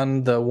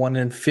Thrawn, the 1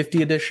 in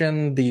 50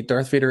 edition, the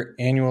Darth Vader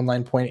annual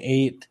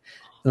 9.8,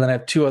 and then I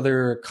have 2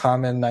 other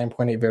common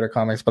 9.8 Vader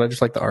comics, but I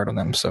just like the art on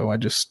them, so I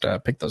just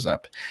picked those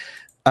up.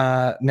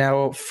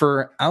 Now,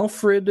 for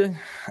Alfred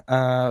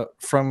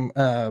from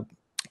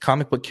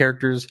Comic Book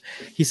Characters,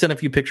 he sent a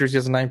few pictures. He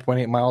has a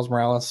 9.8 Miles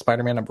Morales,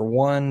 Spider-Man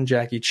 #1,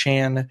 Jackie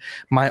Chan,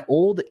 my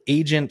old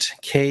Agent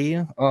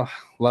K,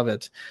 love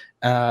it,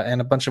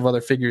 and a bunch of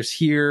other figures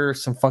here,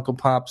 some Funko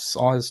Pops,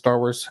 all his Star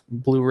Wars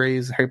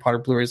Blu-rays, Harry Potter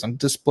Blu-rays on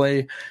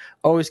display.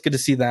 Always good to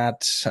see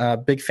that.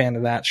 Big fan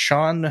of that.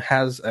 Sean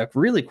has a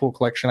really cool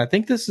collection. I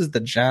think this is the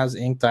Jazz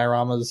Inc.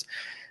 dioramas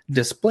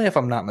display, if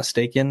I'm not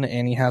mistaken,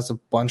 and he has a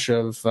bunch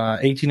of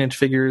 18-inch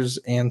figures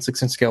and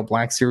 6-inch scale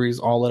Black Series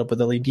all lit up with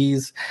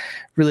LEDs.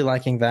 Really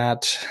liking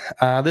that.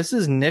 This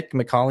is Nick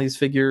McCauley's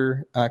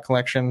figure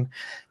collection.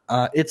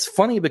 It's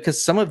funny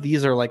because some of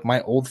these are like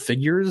my old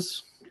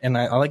figures, and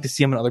I like to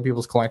see them in other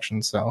people's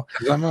collections. So,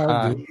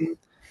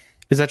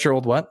 is that your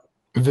old what?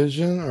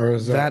 Vision, or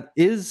is that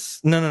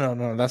is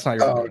no, that's not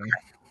your Vision.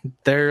 Okay.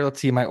 There, let's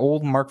see, my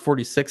old Mark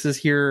 46 is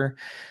here,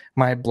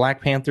 my Black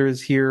Panther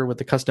is here with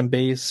the custom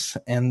base,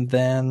 and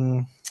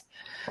then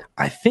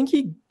I think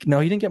he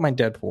didn't get my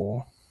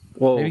Deadpool.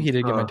 Well, maybe he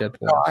did get my Deadpool.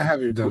 No, I have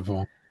your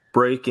Deadpool.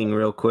 Breaking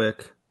real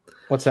quick.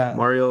 What's that?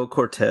 Mario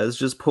Cortez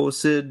just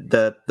posted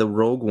that the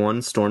Rogue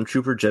One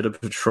Stormtrooper Jet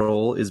of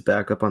Patrol is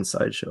back up on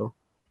Sideshow.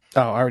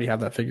 Oh, I already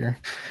have that figure.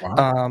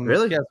 Wow.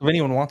 Really? Yeah, if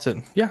anyone wants it.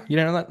 Yeah, you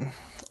know that.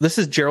 This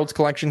is Gerald's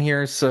collection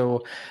here.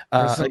 So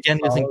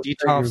again, using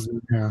detofs.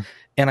 Yeah.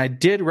 And I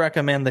did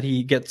recommend that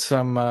he get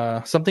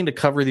some something to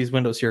cover these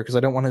windows here because I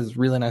don't want his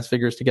really nice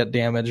figures to get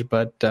damaged.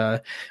 But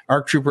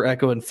ARC Trooper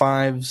Echo in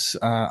 5s,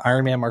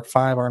 Iron Man Mark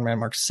 5, Iron Man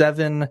Mark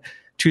 7,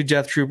 2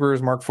 Death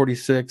Troopers, Mark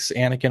 46,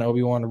 Anakin,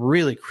 Obi-Wan,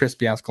 really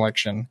crispy ass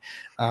collection.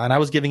 And I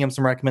was giving him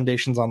some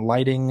recommendations on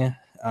lighting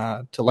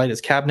to light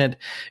his cabinet.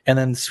 And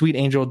then Sweet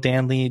Angel,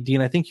 Dan Lee. Dean,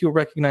 I think you'll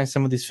recognize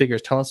some of these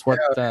figures. Tell us what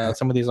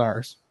some of these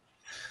are.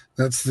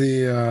 That's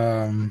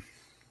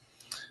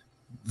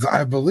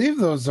I believe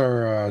those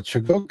are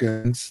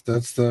Chigokins.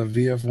 That's the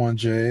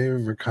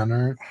VF1J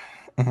Recunner.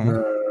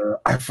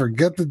 I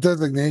forget the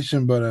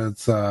designation, but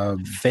it's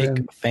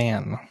Fake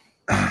fan.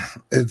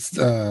 It's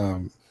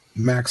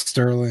Max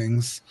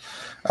Sterling's.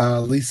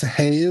 Lisa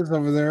Hayes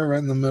over there, right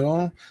in the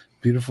middle.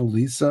 Beautiful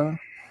Lisa.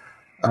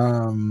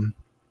 I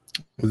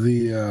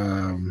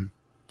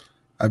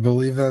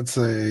believe that's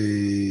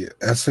a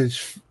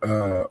SH.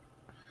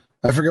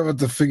 I forget what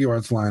the figure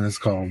arts line is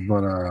called,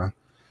 but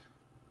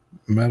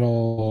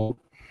metal.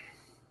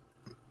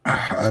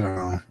 I don't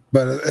know,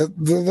 but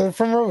they're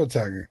from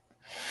Robotech.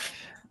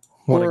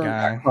 What a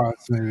guy!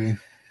 Cross, maybe.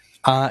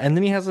 And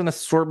then he has an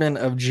assortment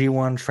of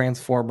G1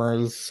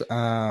 Transformers.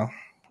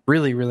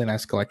 Really, really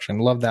nice collection.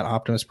 Love that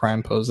Optimus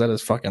Prime pose. That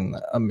is fucking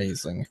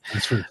amazing.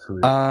 That's pretty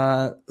sweet.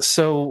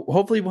 So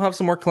hopefully we'll have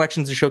some more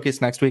collections to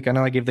showcase next week. I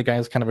know I gave the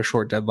guys kind of a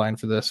short deadline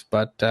for this,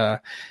 but I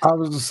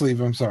was asleep.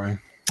 I'm sorry.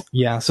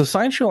 Yeah. So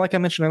Sideshow, like I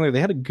mentioned earlier, they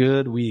had a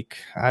good week.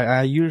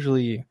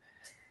 We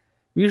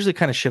usually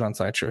kind of shit on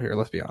Sideshow here.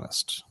 Let's be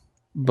honest.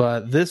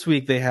 But this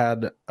week they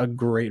had a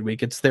great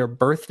week. It's their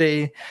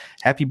birthday.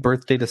 Happy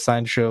birthday to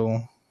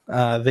Sideshow.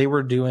 They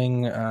were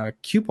doing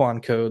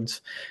coupon codes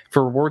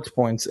for rewards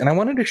points, and I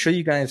wanted to show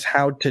you guys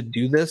how to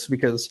do this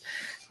because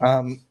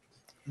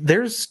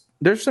there's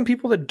some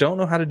people that don't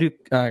know how to do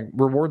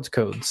rewards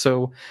codes.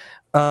 So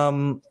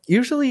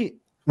usually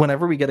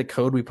whenever we get a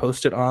code, we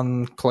post it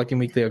on Collecting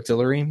Weekly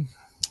Auxiliary,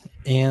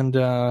 and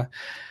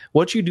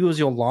what you do is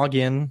you'll log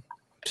in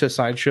to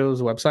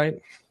Sideshow's website,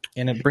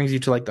 and it brings you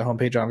to like the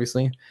homepage.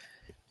 Obviously,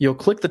 you'll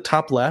click the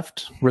top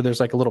left where there's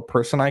like a little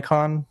person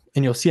icon,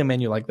 and you'll see a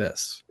menu like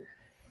this.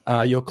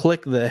 You'll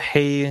click the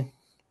hey,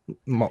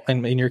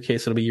 in your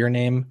case, it'll be your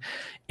name,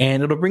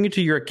 and it'll bring you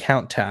to your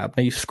account tab.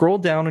 Now you scroll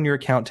down on your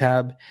account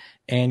tab,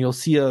 and you'll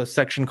see a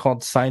section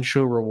called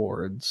Sideshow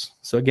Rewards.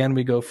 So again,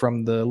 we go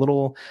from the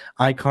little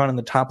icon in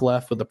the top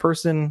left with the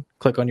person,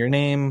 click on your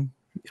name,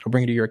 it'll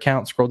bring you to your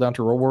account, scroll down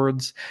to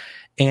rewards,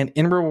 and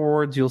in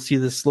rewards, you'll see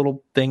this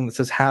little thing that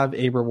says have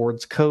a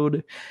rewards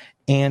code,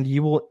 and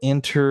you will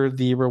enter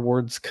the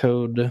rewards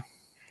code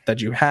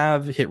that you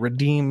have, hit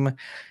redeem,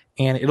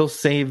 and it'll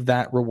save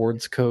that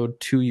rewards code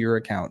to your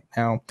account.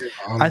 Now,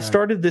 I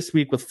started this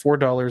week with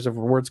 $4 of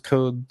rewards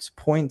codes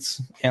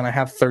points, and I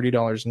have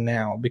 $30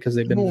 now because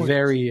they've been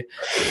very,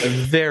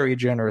 very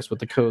generous with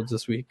the codes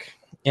this week.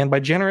 And by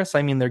generous,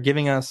 I mean they're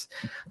giving us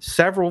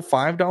several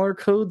 $5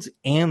 codes,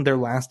 and they're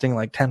lasting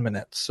like 10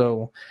 minutes.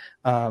 So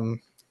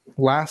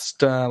last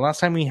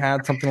time we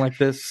had something like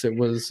this, it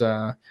was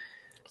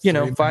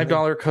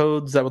 $5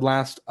 codes that would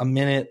last a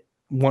minute,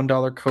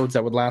 $1 codes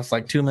that would last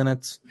like 2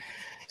 minutes.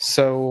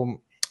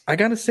 So I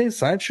gotta say,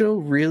 Sideshow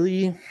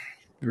really,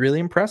 really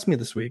impressed me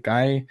this week.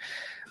 I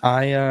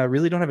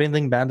really don't have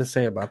anything bad to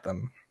say about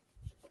them.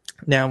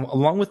 Now,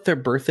 along with their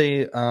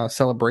birthday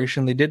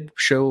celebration, they did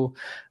show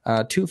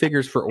 2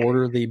 figures for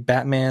order: the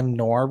Batman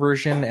Noir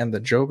version and the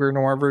Joker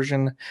Noir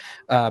version.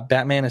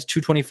 Batman is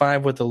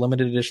 $225 with a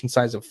limited edition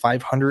size of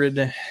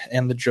 500,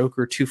 and the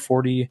Joker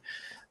 $240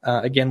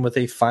 again with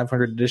a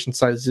 500 edition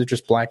size. These are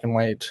just black and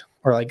white,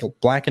 or like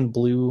black and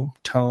blue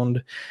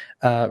toned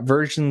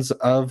versions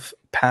of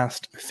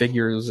past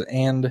figures.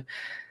 And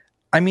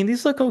I mean,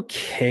 these look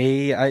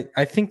okay.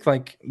 I think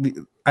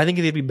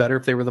they'd be better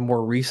if they were the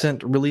more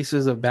recent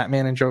releases of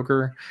Batman and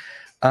Joker.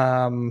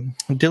 Dylan,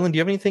 do you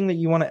have anything that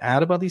you want to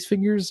add about these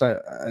figures? I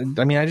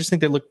mean, I just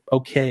think they look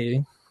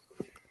okay.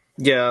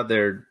 Yeah,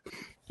 they're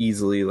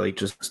easily like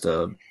just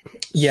hardcore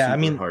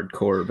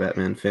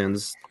Batman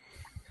fans.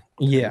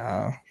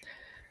 Yeah.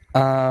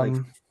 Like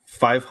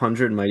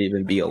 500 might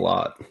even be a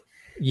lot.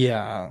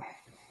 Yeah,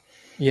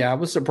 I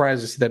was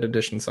surprised to see that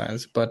edition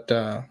size, but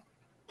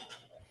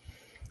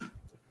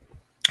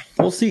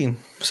we'll see.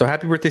 So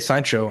happy birthday,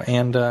 Sideshow.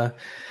 And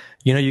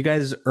you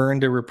guys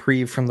earned a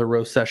reprieve from the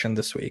roast session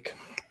this week.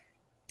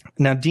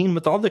 Now, Dean,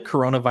 with all the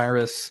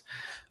coronavirus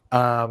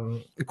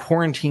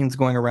quarantines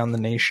going around the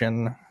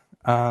nation,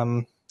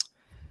 2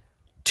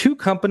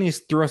 companies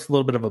threw us a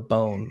little bit of a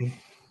bone.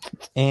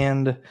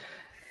 And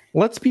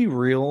let's be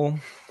real.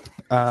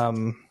 I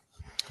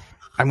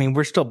mean,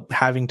 we're still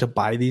having to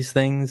buy these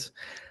things.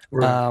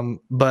 Right.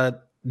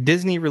 But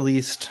Disney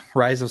released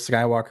Rise of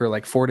Skywalker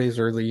like 4 days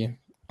early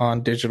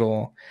on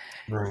digital.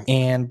 Right.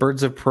 And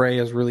Birds of Prey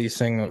is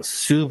releasing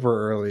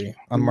super early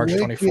on March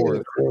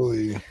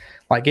 24th.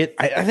 Like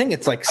I think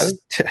it's like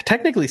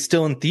technically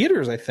still in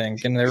theaters, I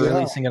think, and they're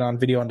releasing it on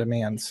video on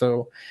demand.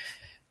 So,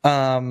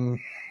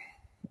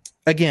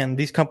 again,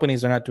 these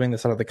companies are not doing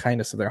this out of the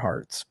kindness of their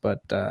hearts, but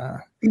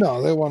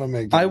no, they want to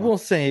make. I will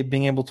say,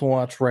 being able to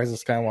watch Rise of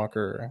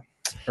Skywalker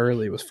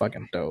early was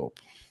fucking dope.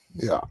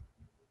 Yeah,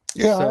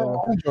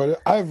 so, I enjoyed it.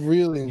 I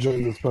really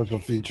enjoyed the special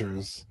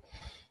features.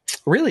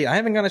 Really, I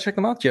haven't got to check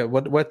them out yet.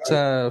 What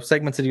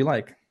segments did you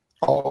like?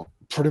 Oh,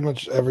 pretty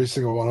much every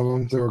single one of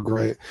them. They were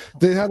great.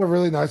 They had a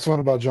really nice one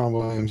about John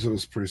Williams. It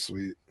was pretty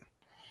sweet.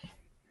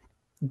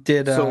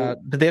 Did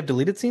they have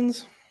deleted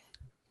scenes?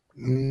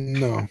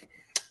 No.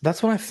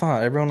 That's what I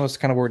thought. Everyone was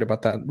kind of worried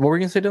about that. What were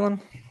you going to say,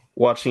 Dylan?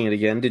 watching it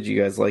again, did you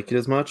guys like it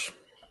as much?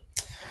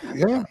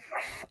 Yeah.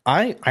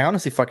 I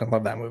honestly fucking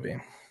love that movie,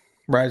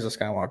 Rise of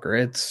Skywalker.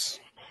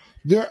 It's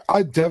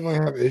I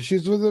definitely have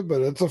issues with it,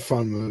 but it's a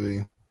fun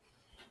movie.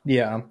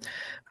 yeah.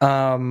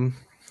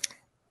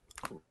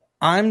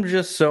 I'm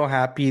just so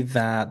happy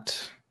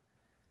that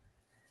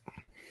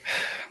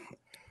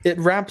it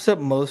wraps up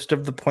most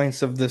of the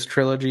points of this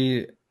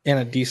trilogy in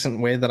a decent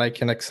way that I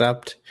can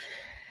accept.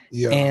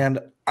 Yeah. And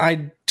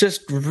I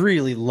just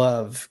really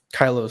love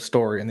Kylo's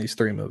story in these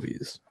 3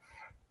 movies.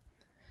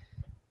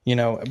 You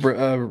know,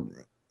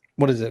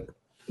 what is it?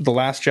 The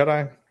Last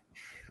Jedi?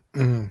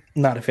 Mm-hmm.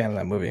 Not a fan of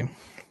that movie.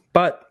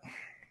 But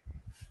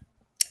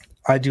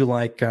I do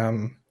like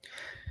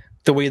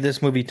the way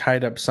this movie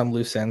tied up some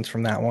loose ends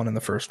from that one and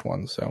the first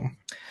one. So,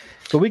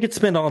 but we could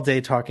spend all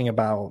day talking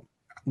about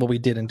what we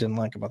did and didn't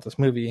like about this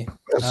movie.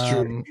 That's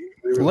true.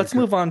 Let's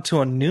move on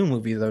to a new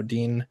movie, though,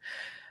 Dean.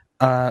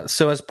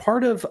 So as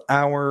part of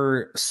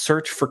our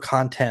search for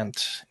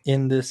content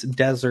in this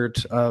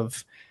desert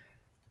of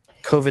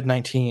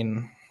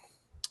COVID-19,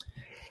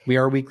 we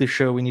are a weekly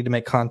show. We need to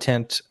make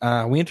content.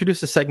 We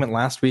introduced a segment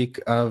last week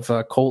of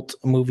cult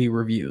movie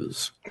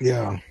reviews.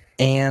 Yeah.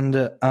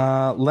 And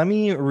let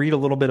me read a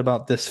little bit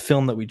about this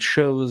film that we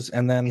chose.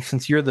 And then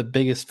since you're the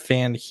biggest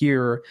fan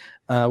here,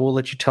 we'll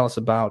let you tell us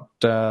about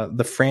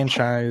the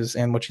franchise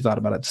and what you thought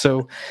about it.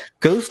 So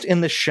Ghost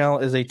in the Shell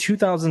is a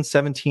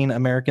 2017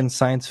 American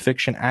science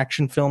fiction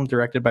action film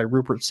directed by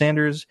Rupert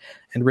Sanders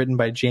and written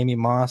by Jamie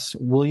Moss,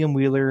 William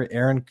Wheeler,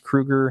 Aaron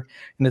Kruger.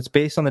 And it's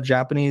based on the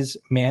Japanese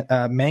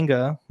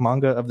manga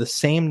of the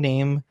same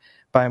name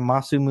by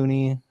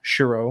Masamune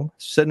Shirow,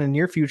 set in the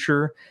near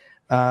future.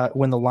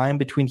 When the line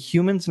between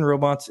humans and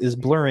robots is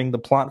blurring, the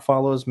plot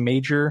follows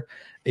Major,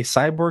 a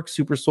cyborg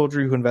super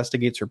soldier who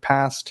investigates her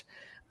past.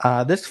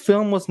 This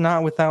film was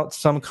not without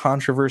some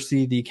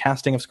controversy. The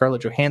casting of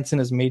Scarlett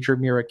Johansson as Major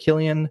Mira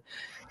Killian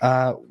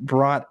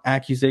brought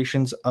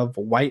accusations of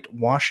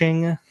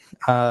whitewashing,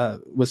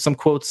 with some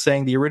quotes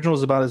saying the original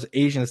is about as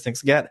Asian as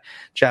things get.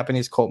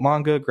 Japanese cult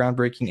manga,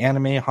 groundbreaking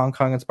anime, Hong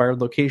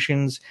Kong-inspired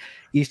locations,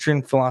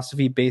 Eastern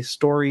philosophy-based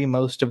story,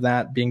 most of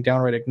that being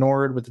downright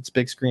ignored with its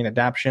big screen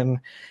adaptation.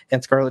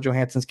 And Scarlett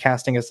Johansson's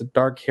casting as the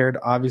dark-haired,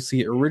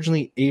 obviously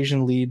originally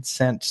Asian lead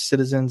sent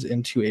citizens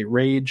into a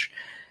rage.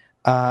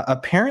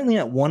 Apparently,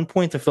 at one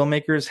point, the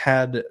filmmakers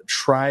had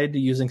tried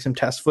using some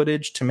test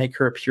footage to make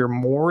her appear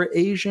more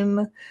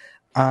Asian,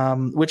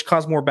 which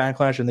caused more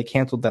backlash, and they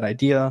canceled that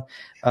idea.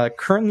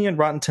 Currently on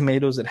Rotten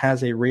Tomatoes, it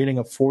has a rating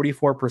of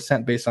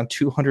 44% based on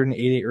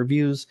 288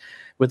 reviews,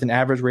 with an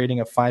average rating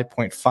of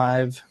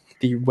 5.5.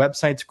 The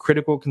website's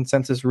critical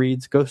consensus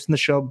reads, Ghost in the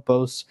Shell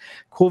boasts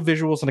cool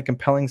visuals and a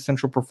compelling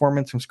central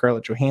performance from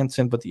Scarlett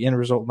Johansson, but the end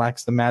result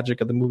lacks the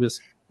magic of the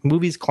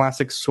movie's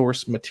classic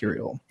source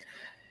material.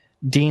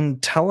 Dean,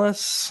 tell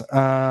us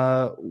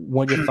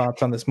what your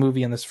thoughts on this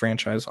movie and this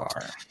franchise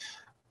are.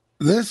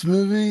 This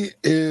movie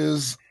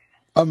is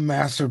a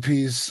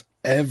masterpiece.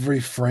 Every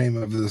frame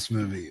of this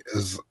movie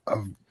is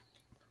a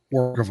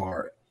work of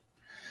art.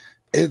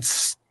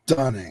 It's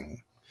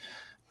stunning.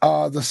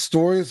 The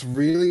story is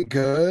really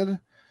good.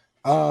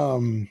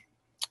 The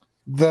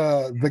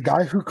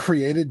guy who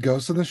created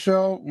Ghost in the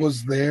Shell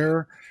was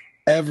there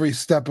every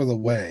step of the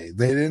way.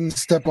 They didn't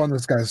step on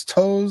this guy's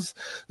toes.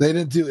 They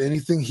didn't do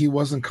anything he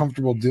wasn't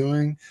comfortable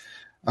doing.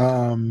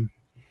 They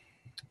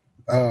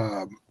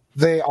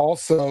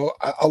also,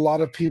 a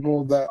lot of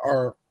people that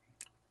are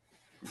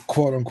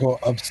quote unquote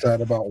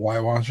upset about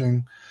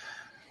whitewashing,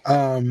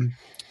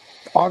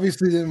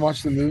 obviously didn't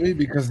watch the movie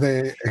because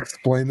they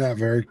explain that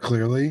very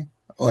clearly,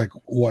 like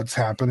what's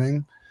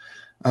happening.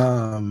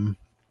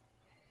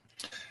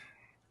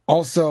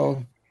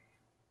 Also,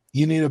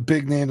 you need a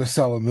big name to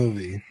sell a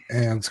movie,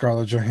 and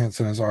Scarlett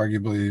Johansson is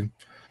arguably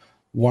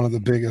one of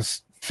the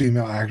biggest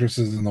female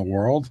actresses in the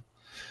world.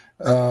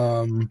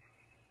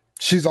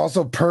 She's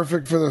also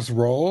perfect for this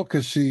role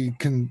because she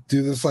can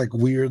do this like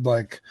weird,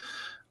 like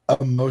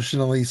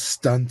emotionally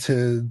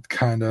stunted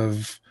kind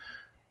of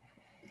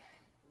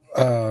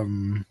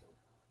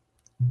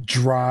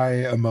dry,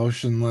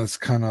 emotionless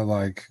kind of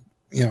like,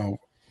 you know,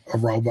 a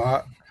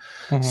robot.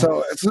 Mm-hmm.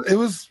 So it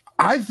was.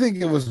 I think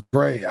it was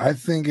great. I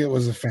think it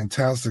was a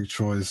fantastic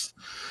choice.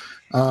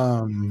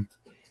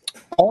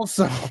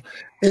 Also,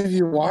 if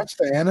you watch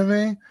the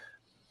anime,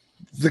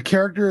 the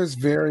character is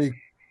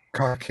very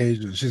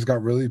Caucasian. She's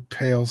got really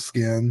pale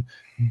skin,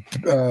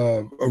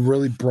 a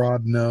really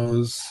broad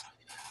nose,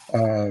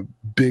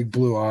 big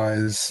blue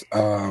eyes.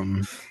 I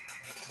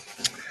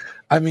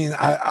mean,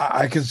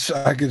 I could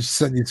send you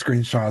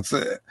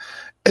screenshots.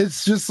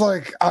 It's just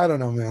like, I don't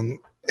know, man.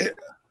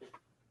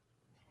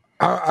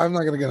 I'm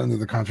not going to get into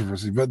the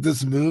controversy, but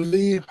this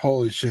movie,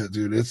 holy shit,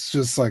 dude. It's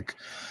just like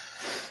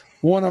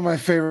one of my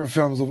favorite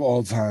films of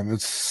all time.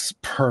 It's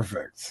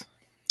perfect.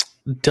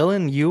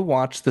 Dylan, you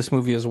watched this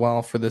movie as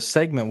well for this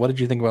segment. What did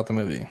you think about the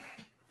movie?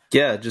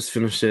 Yeah, just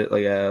finished it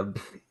like a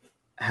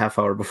half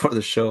hour before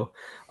the show.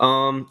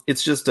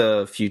 It's just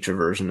a future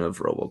version of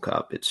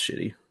RoboCop. It's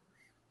shitty.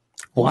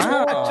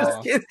 Wow.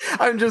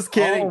 I'm just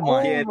kidding. Oh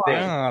my Kidding. god!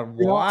 I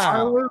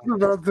Wow. was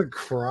about to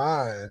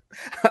cry.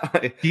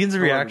 Dean's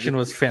reaction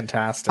was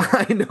fantastic.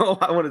 I know.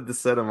 I wanted to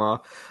set him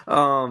off.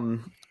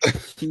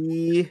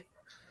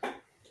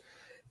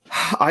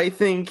 I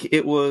think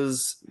it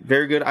was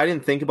very good. I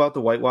didn't think about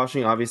the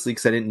whitewashing, obviously,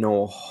 because I didn't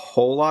know a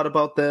whole lot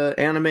about the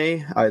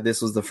anime.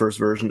 This was the first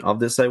version of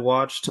this I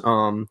watched.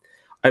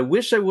 I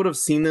wish I would have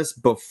seen this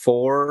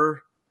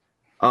before.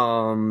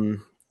 What's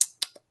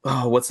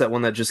that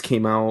one that just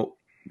came out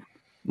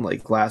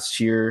like last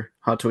year?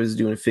 Hot Toys is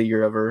doing a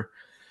figure of her.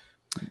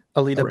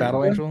 Alita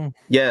Battle Angel?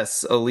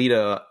 Yes,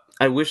 Alita.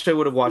 I wish I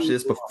would have watched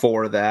this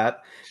before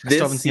that. I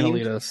still haven't seen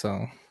Alita,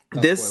 so...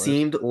 This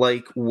seemed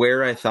like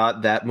where I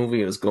thought that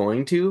movie was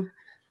going to.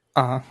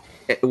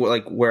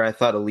 Like where I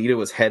thought Alita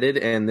was headed,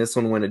 and this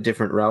one went a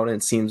different route, and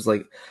it seems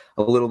like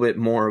a little bit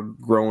more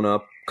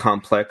grown-up,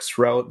 complex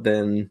route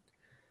than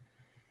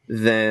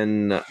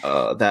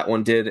that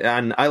one did.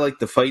 And I like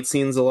the fight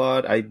scenes a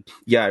lot. I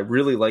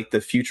really like the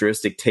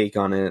futuristic take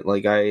on it.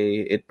 Like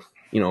it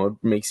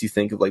makes you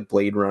think of like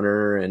Blade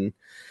Runner and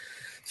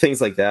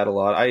things like that a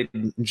lot. I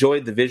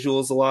enjoyed the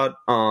visuals a lot.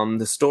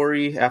 The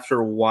story, after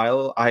a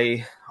while,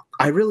 I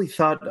really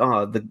thought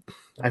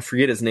I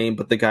forget his name,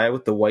 but the guy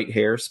with the white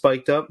hair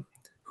spiked up,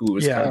 who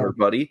was kind of her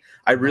buddy,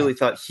 I really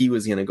thought he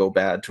was going to go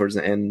bad towards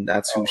the end.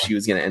 That's who she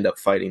was going to end up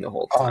fighting the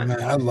whole time. Oh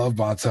man, I love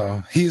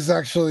Bato. He's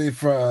actually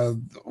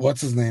from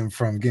what's his name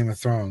from Game of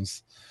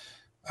Thrones,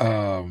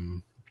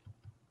 the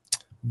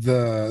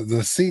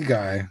sea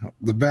guy,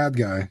 the bad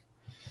guy.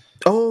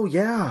 Oh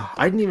yeah,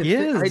 I didn't even.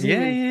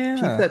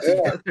 Keep that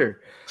together.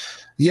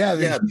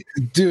 Yeah,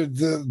 dude,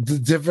 the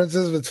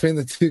differences between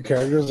the two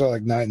characters are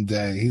like night and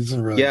day. He's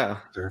a really good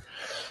actor.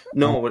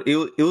 No, but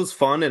it was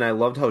fun, and I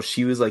loved how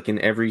she was like in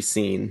every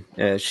scene.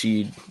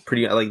 She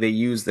pretty like they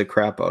used the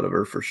crap out of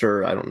her for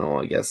sure. I don't know.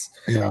 I guess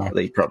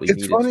they probably.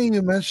 It's funny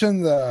you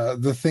mentioned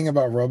the thing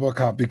about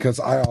RoboCop because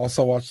I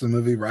also watched the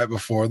movie right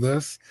before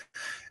this,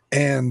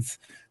 and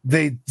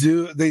they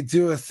do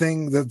a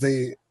thing that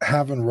they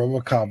have in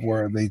RoboCop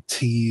where they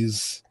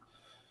tease.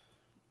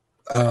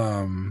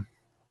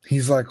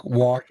 He's like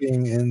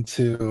walking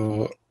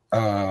into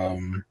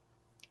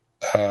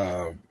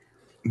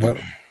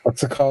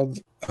what's it called?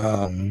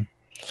 The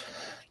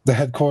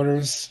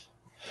headquarters,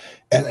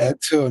 and Ed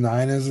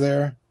 209 is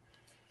there.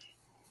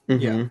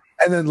 Mm-hmm. Yeah.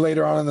 And then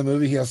later on in the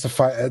movie, he has to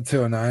fight Ed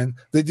 209.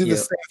 They do the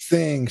same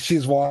thing.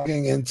 She's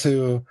walking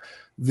into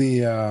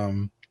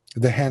the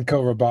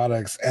Hanco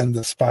Robotics, and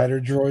the spider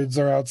droids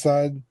are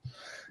outside.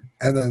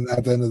 And then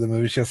at the end of the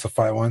movie, she has to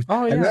fight one.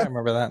 Oh yeah, I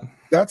remember that.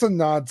 That's a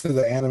nod to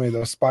the anime.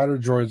 Those spider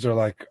droids are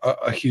like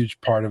a huge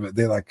part of it.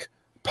 They like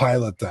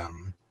pilot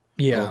them.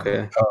 Yeah.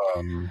 Okay.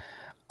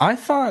 I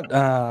thought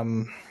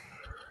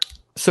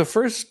so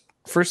first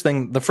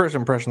thing, the first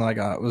impression that I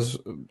got was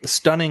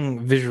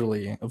stunning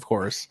visually, of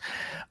course.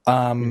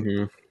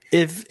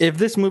 If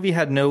this movie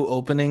had no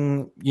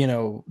opening,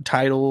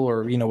 title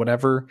or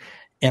whatever,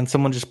 and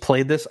someone just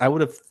played this, I would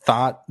have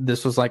thought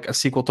this was like a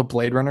sequel to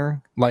Blade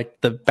Runner,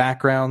 like the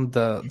background,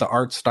 the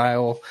art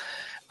style,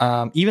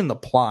 even the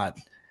plot.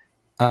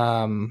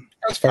 I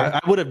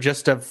would have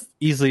just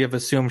easily have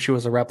assumed she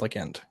was a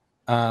replicant.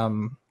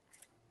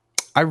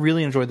 I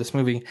really enjoyed this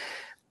movie.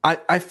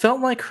 I felt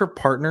like her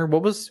partner,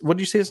 what did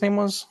you say his name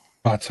was?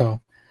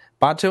 Bato.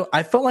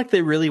 I felt like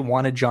they really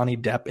wanted Johnny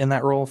Depp in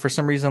that role for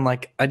some reason.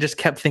 Like I just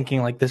kept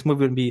thinking like this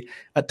movie would be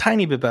a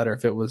tiny bit better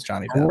if it was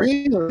Johnny Depp.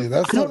 Really?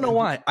 I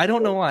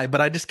don't know why,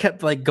 but I just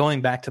kept like going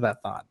back to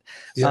that thought.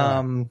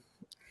 Yeah.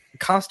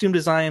 Costume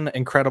design,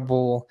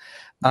 incredible.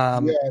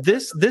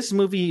 This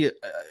movie,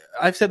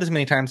 I've said this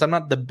many times, I'm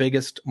not the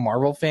biggest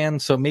Marvel fan,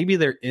 so maybe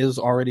there is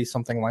already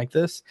something like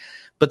this,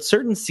 but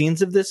certain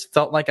scenes of this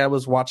felt like I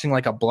was watching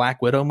like a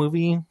Black Widow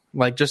movie,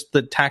 like just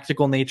the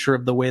tactical nature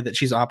of the way that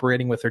she's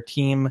operating with her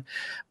team.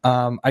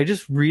 I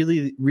just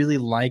really, really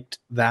liked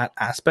that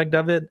aspect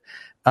of it.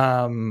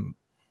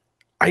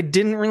 I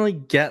didn't really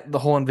get the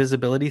whole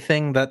invisibility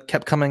thing that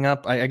kept coming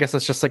up. I guess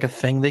that's just like a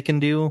thing they can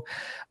do.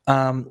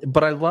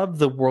 But I love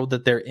the world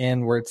that they're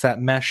in, where it's that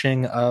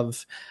meshing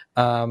of,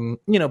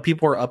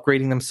 people are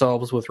upgrading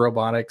themselves with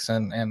robotics,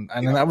 and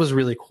that was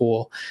really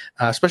cool.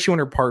 Especially when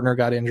her partner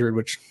got injured,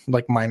 which,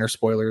 like, minor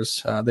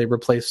spoilers, they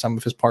replaced some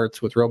of his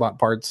parts with robot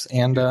parts,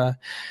 and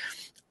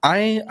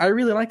I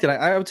really liked it.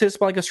 I would say it's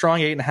like a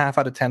strong 8.5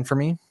 out of 10 for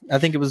me. I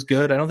think it was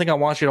good. I don't think I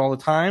watch it all the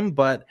time,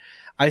 but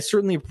I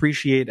certainly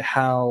appreciate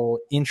how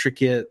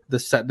intricate the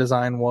set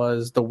design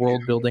was, the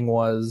world building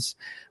was.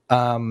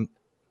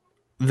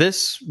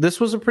 This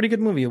was a pretty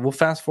good movie. We'll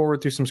fast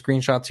forward through some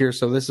screenshots here.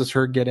 So this is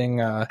her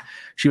getting,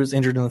 she was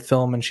injured in the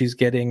film and she's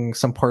getting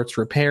some parts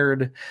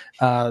repaired.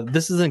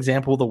 This is an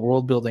example of the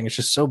world building. It's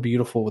just so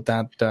beautiful with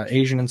that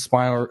Asian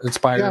inspired.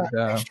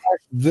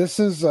 This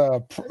is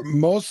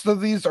most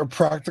of these are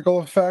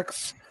practical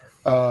effects,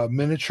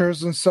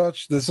 miniatures and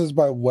such. This is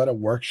by Weta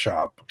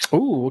Workshop.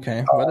 Oh,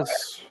 okay. That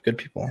is good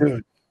people.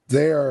 Dude,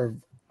 they are.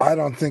 I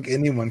don't think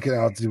anyone can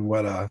outdo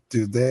Weta.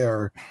 Dude, they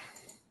are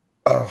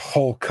a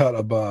whole cut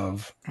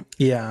above.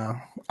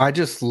 Yeah. I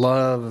just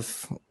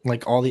love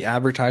like all the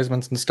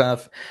advertisements and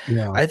stuff.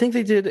 Yeah. I think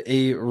they did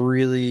a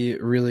really,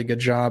 really good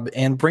job.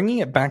 And bringing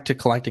it back to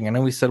collecting, I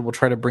know we said we'll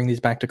try to bring these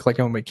back to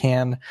collecting when we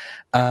can.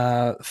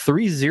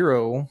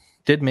 3-0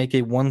 did make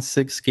a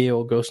 1/6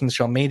 scale Ghost in the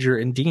Shell Major.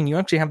 And Dean, you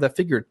actually have that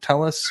figure.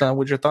 Tell us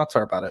what your thoughts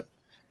are about it.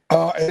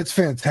 It's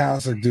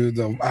fantastic, dude.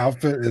 The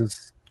outfit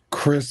is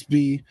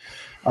crispy.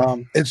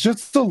 It's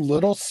just a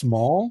little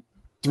small.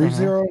 3-0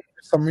 for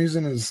some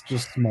reason is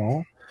just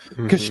small.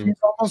 Because she's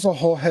almost a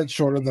whole head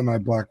shorter than my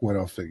Black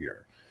Widow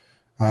figure.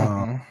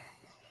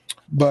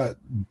 But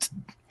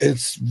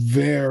it's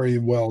very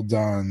well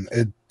done.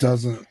 It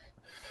doesn't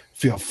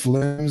feel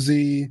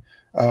flimsy.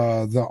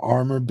 The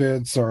armor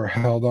bits are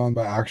held on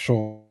by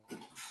actual...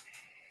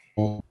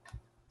 The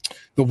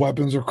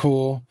weapons are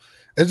cool.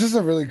 It's just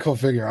a really cool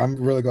figure. I'm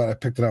really glad I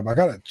picked it up. I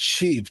got it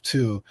cheap,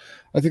 too.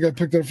 I think I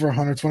picked it up for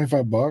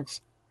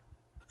 $125.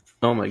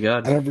 Oh, my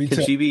God. Can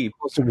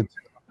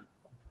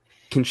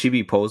she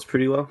be posed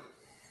pretty well?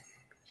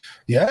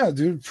 Yeah,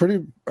 dude,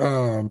 pretty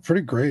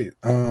great.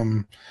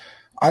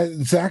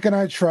 Zach and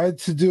I tried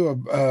to do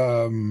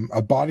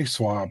a body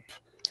swap.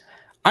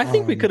 I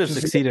think we could have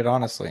succeeded,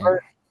 honestly.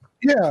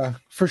 Yeah,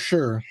 for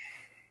sure.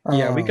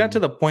 Yeah, we got to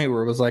the point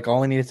where it was like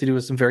all we needed to do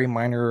was some very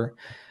minor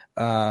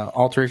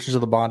alterations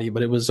of the body,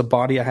 but it was a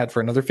body I had for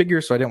another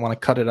figure, so I didn't want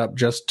to cut it up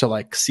just to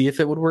like see if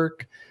it would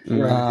work.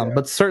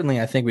 But certainly,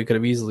 I think we could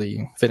have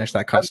easily finished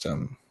that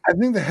custom. I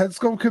think the head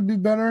sculpt could be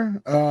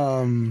better,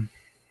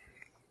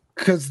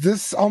 because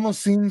this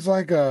almost seems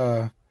like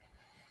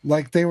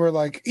they were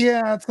like,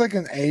 yeah, it's like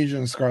an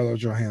Asian Scarlett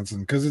Johansson,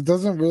 because it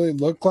doesn't really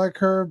look like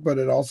her, but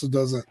it also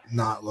doesn't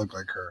not look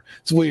like her.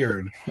 It's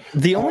weird.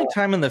 The only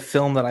time in the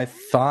film that I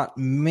thought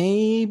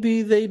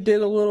maybe they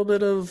did a little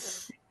bit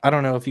of, I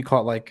don't know if you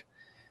call it like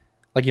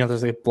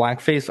there's like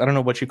blackface. I don't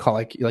know what you call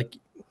like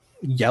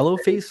yellow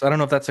face. I don't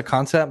know if that's a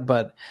concept,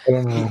 but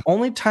the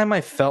only time I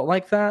felt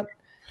like that,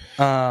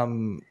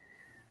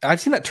 I've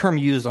seen that term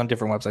used on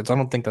different websites. I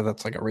don't think that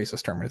that's like a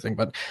racist term or anything,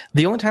 but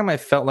the only time I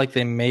felt like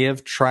they may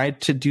have tried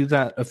to do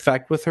that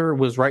effect with her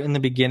was right in the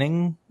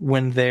beginning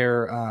when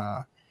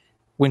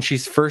when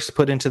she's first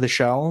put into the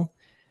shell.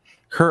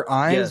 Her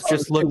eyes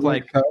just look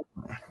like,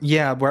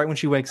 right when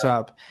she wakes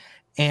up.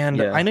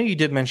 And I know you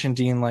did mention,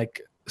 Dean,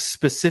 like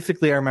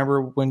specifically, I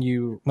remember when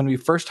we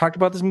first talked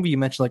about this movie, you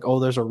mentioned like, oh,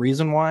 there's a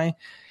reason why.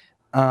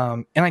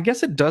 And I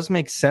guess it does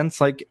make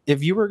sense. Like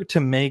if you were to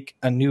make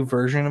a new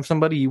version of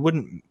somebody, you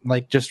wouldn't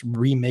like just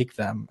remake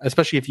them,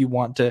 especially if you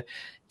want to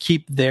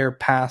keep their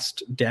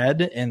past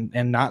dead and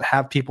not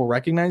have people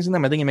recognizing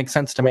them. I think it makes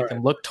sense to make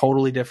them look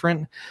totally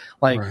different.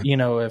 Like,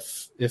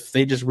 if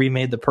they just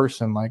remade the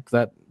person, like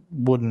that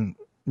wouldn't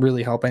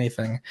really help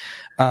anything.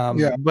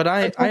 But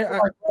I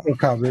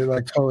they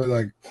like totally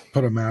like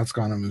put a mask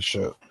on him and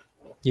shit.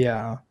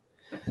 Yeah.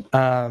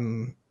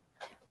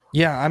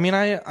 Yeah, I mean,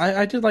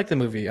 I did like the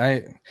movie.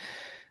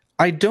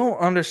 I don't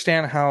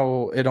understand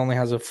how it only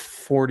has a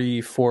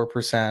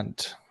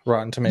 44%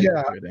 Rotten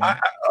Tomatoes rating.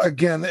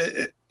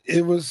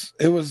 It was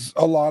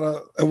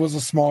a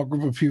small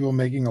group of people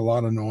making a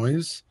lot of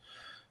noise.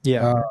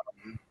 Yeah.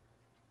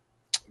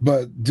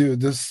 But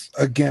dude, this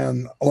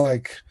again,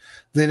 like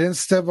they didn't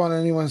step on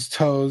anyone's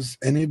toes.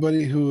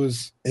 Anybody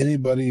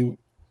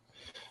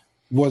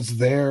was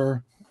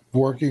there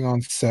working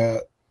on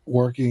set,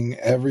 working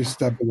every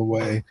step of the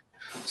way.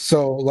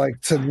 So, like,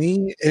 to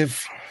me,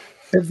 if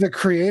the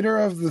creator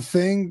of the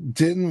thing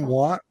didn't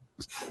want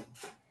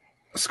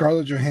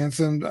Scarlett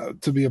Johansson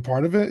to be a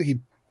part of it, he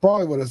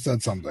probably would have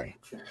said something.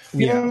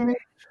 You know what I mean?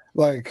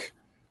 Like,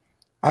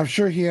 I'm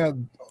sure he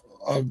had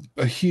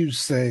a huge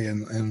say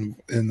in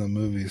the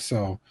movie.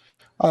 So,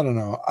 I don't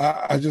know.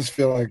 I just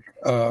feel like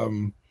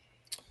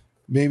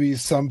maybe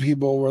some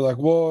people were like,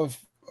 well,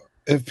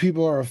 if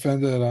people are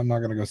offended, I'm not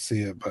going to go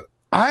see it. But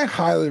I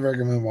highly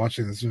recommend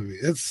watching this movie.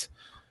 It's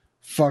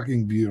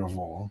fucking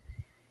beautiful.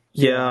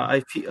 Yeah,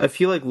 I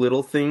feel like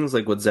little things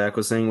like what Zach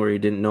was saying, where he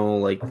didn't know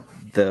like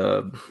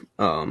the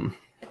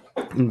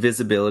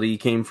invisibility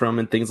came from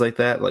and things like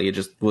that. Like it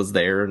just was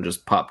there and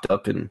just popped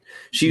up, and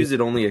she used it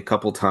only a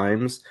couple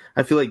times.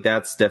 I feel like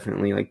that's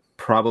definitely like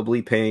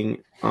probably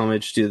paying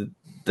homage to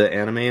the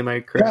anime. Am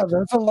I correct? Yeah,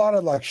 there's a lot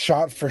of like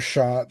shot for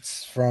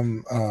shots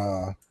from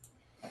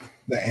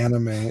the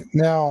anime.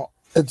 Now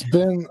it's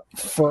been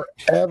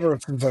forever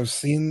since I've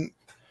seen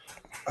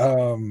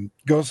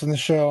Ghost in the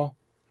Shell,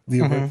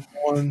 the original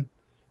one,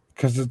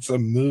 because it's a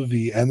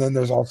movie, and then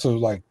there's also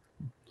like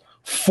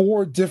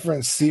 4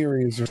 different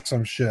series or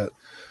some shit.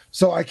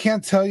 So I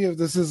can't tell you if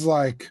this is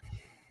like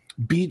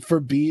beat for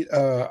beat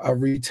a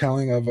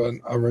retelling of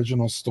an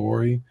original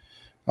story,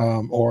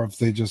 or if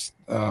they just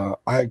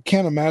I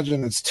can't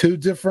imagine it's too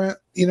different.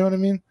 You know what I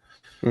mean?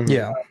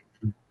 Yeah.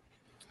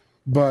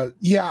 But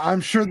yeah,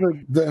 I'm sure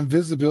the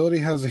invisibility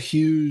has a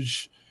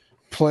huge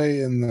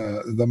play in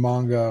the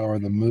manga or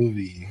the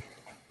movie.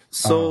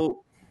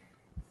 So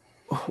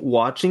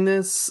watching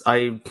this,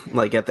 I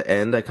like at the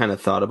end I kind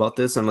of thought about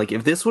this. I'm like,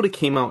 if this would have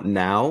came out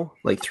now,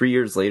 like 3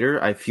 years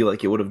later, I feel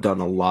like it would have done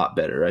a lot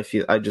better.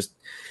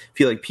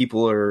 feel like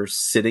people are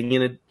sitting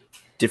in a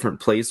different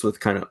place with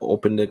kind of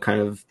open to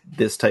kind of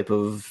this type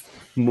of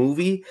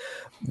movie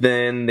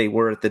than they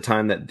were at the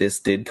time that this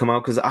did come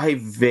out, because I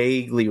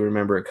vaguely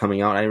remember it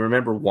coming out. I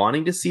remember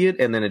wanting to see it,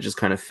 and then it just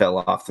kind of fell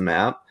off the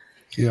map.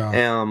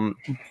 Yeah.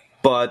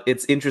 But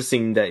it's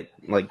interesting that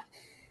like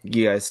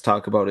you guys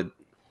talk about it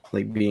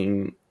like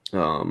being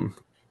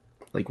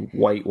like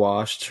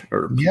whitewashed,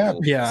 or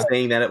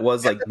saying that it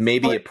was like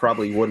maybe it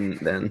probably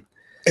wouldn't then.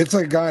 It's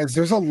like, guys,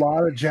 there's a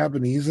lot of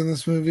Japanese in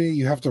this movie.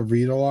 You have to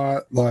read a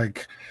lot.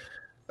 Like,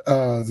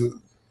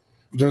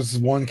 there's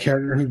one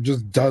character who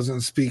just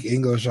doesn't speak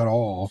English at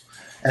all,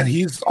 and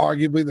he's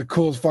arguably the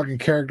coolest fucking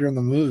character in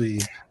the movie.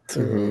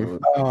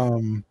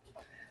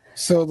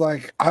 So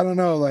like, I don't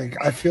know, like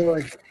I feel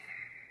like,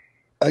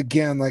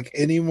 again, like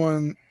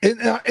anyone,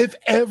 if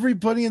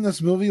everybody in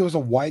this movie was a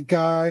white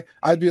guy,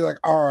 I'd be like,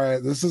 all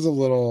right, this is a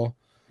little,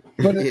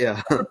 but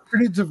it's a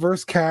pretty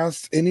diverse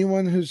cast.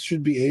 Anyone who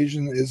should be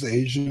Asian is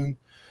Asian.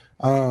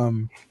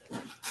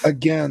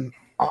 Again,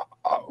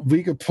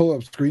 we could pull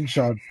up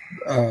screenshots.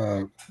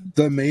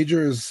 The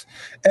Major is,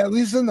 at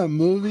least in the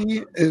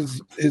movie,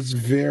 is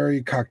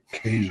very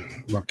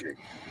Caucasian looking.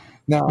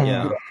 Now,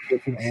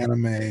 it's an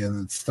anime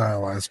and it's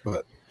stylized,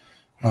 but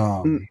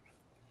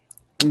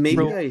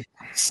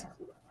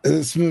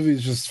this movie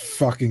is just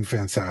fucking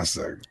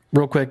fantastic.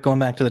 Real quick, going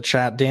back to the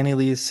chat, Danny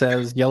Lee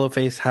says,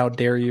 "Yellowface, how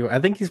dare you?" I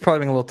think he's probably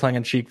being a little tongue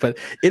in cheek, but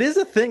it is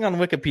a thing on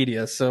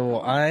Wikipedia.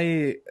 So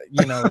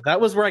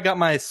that was where I got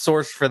my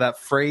source for that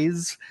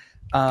phrase.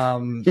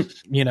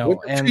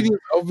 Wikipedia is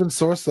open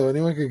source, so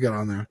anyone can get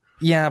on there.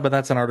 Yeah, but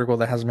that's an article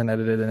that hasn't been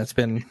edited,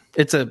 and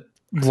it's a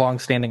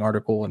long-standing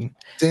article. And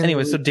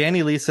so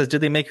Danny Lee says, "Did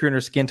they make her in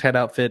her skin-tight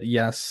outfit?"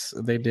 Yes,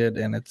 they did,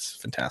 and it's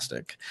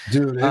fantastic,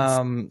 dude.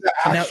 The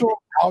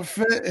actual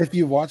outfit, if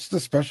you watch the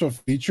special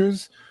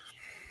features,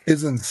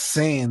 is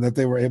insane that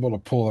they were able to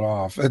pull it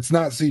off. It's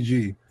not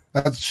CG.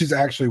 She's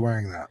actually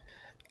wearing that.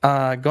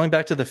 Going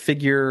back to the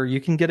figure, you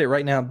can get it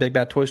right now at Big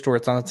Bad Toy Store.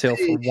 It's on sale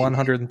for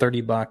 $130,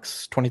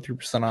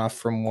 23% off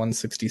from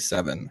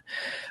 $167.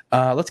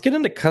 Let's get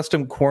into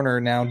Custom Corner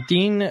now.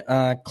 Dean,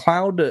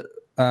 Cloud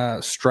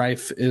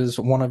Strife is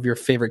one of your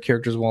favorite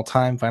characters of all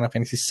time. Final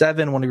Fantasy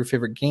VII, one of your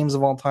favorite games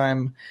of all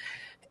time.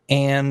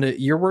 And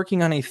you're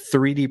working on a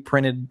 3D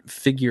printed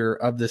figure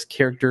of this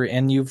character,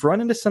 and you've run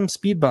into some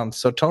speed bumps.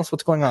 So tell us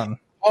what's going on.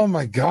 Oh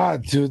my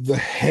God, dude, the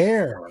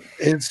hair.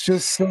 It's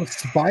just so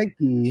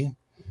spiky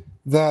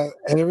that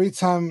every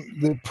time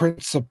the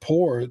print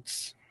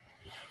supports,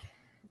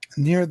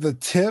 near the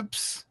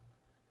tips,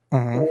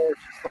 or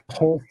the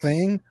whole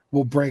thing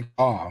will break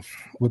off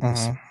with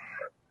the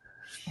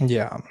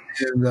Yeah.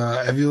 And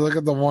if you look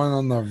at the one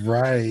on the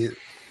right,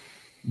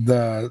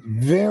 the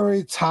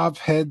very top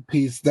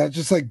headpiece that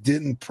just like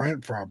didn't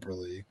print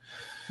properly.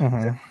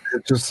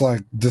 It just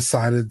like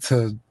decided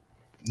to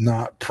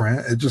not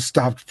print. It just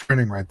stopped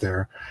printing right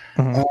there.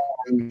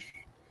 And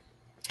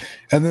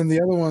then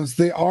the other ones,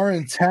 they are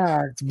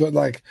intact, but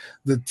like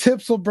the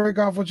tips will break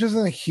off, which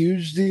isn't a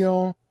huge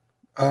deal.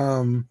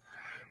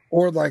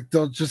 Or like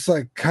they'll just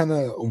like kind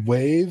of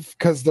wave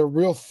because they're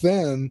real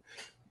thin,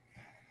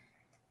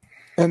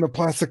 and the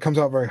plastic comes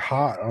out very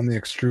hot on the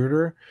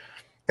extruder,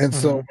 and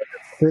so when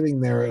it's sitting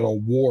there, it'll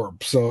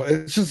warp. So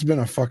it's just been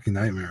a fucking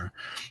nightmare.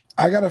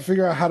 I got to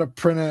figure out how to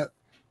print it.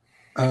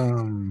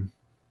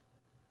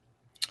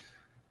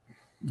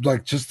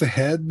 Like just the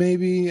head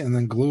maybe, and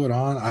then glue it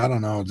on. I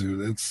don't know,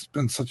 dude. It's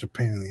been such a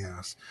pain in the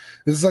ass.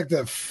 This is like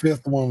that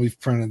fifth one we've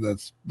printed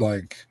that's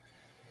like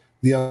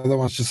the other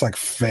one's just like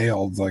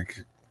failed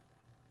like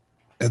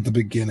at the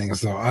beginning.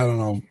 So I don't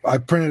know. I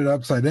printed it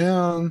upside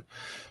down,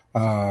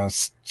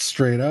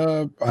 straight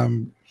up.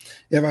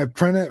 If I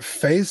print it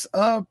face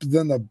up,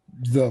 then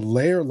the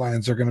layer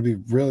lines are going to be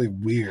really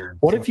weird.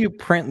 What if you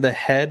print the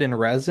head in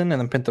resin and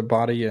then print the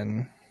body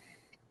in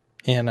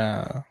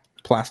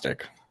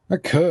plastic? I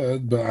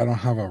could, but I don't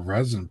have a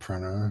resin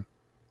printer.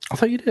 I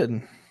thought you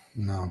did.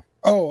 No.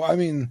 Oh, I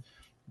mean,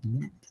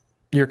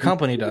 your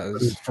company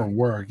does for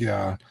work.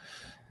 Yeah.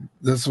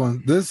 This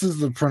is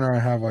the printer I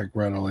have like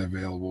readily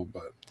available,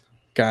 but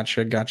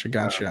gotcha.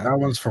 That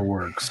one's for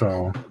work.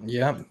 So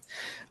yeah.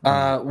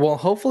 Well,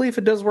 hopefully if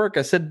it does work,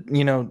 I said,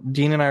 Dean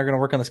and I are going to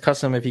work on this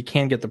custom if he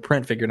can get the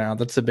print figured out.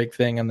 That's a big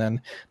thing. And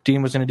then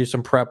Dean was going to do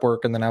some prep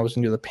work, and then I was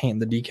going to do the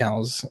paint and the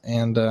decals.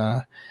 And,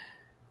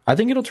 I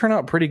think it'll turn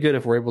out pretty good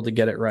if we're able to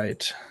get it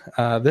right.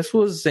 This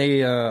was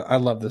I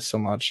love this so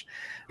much.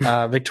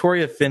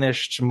 Victoria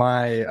finished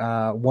my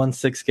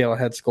 1/6 scale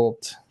head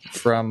sculpt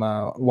from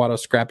Watto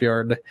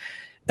Scrapyard,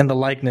 and the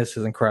likeness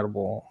is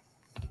incredible.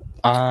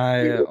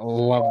 I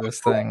love this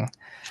thing.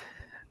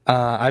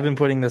 I've been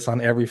putting this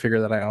on every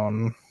figure that I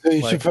own.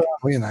 You should put on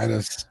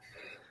Leonidas.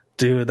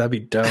 Dude, that'd be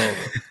dope.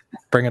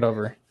 Bring it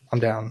over. I'm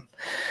down.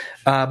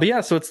 But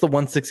yeah, so it's the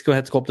 1/6 scale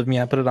head sculpt of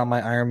me. I put it on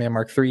my Iron Man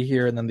Mark III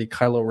here, and then the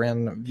Kylo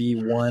Ren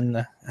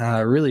V1,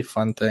 really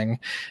fun thing.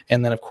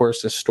 And then, of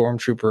course, the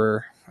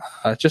Stormtrooper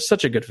Just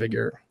such a good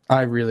figure.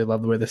 I really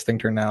love the way this thing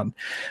turned out.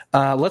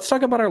 Let's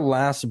talk about our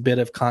last bit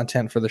of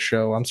content for the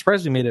show. I'm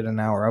surprised we made it an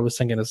hour. I was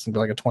thinking this would be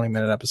like a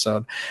 20-minute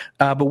episode.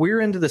 But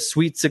we're into the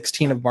Sweet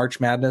 16 of March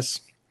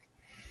Madness.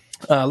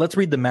 Let's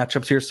read the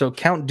matchups here. So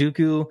Count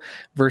Dooku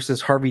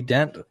versus Harvey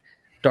Dent,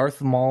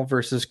 Darth Maul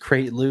versus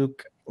Crate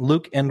Luke,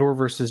 Luke Endor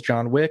versus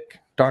John Wick,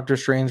 Doctor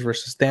Strange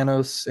versus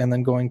Thanos, and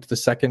then going to the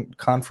second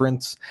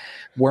conference,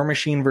 War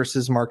Machine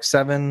versus Mark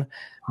 7,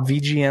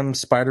 VGM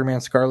Spider-Man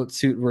Scarlet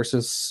Suit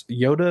versus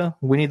Yoda,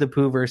 Winnie the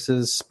Pooh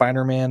versus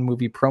Spider-Man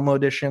Movie Promo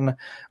Edition,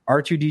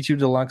 R2-D2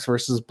 Deluxe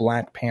versus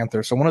Black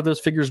Panther. So one of those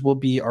figures will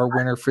be our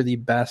winner for the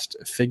best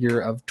figure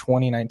of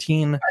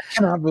 2019. I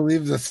cannot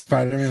believe the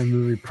Spider-Man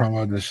Movie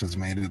Promo Edition's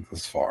made it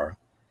this far.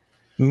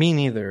 Me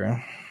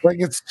neither. Like,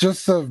 it's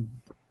just a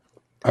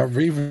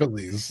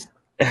re-release.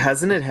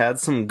 Hasn't it had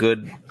some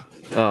good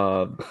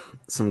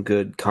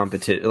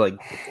competition, like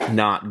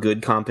not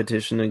good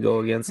competition to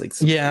go against? Like,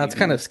 yeah, it's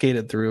kind of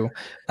skated through.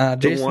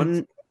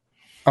 Jason,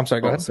 I'm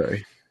sorry. Go ahead.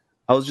 Sorry,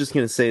 I was just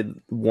gonna say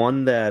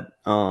one that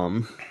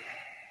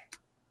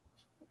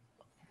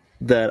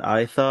that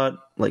I thought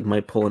like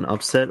might pull an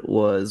upset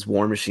was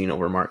War Machine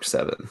over Mark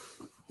 7.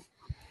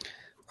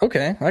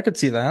 Okay, I could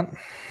see that.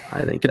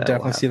 I think could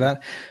definitely see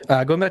that.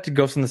 Going back to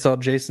Ghost in the Cell,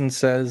 Jason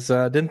says,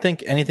 didn't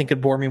think anything could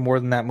bore me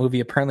more than that movie.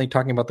 Apparently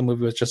talking about the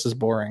movie was just as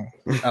boring.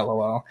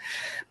 LOL.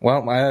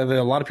 Well,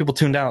 a lot of people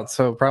tuned out,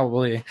 so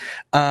probably.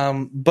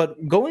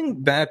 But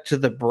going back to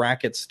the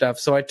bracket stuff,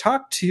 so I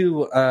talked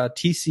to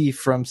TC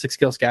from Six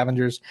Scale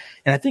Scavengers,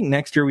 and I think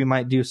next year we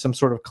might do some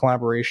sort of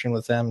collaboration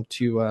with them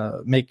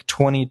to make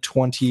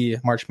 2020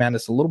 March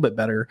Madness a little bit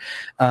better.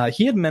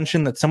 He had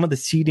mentioned that some of the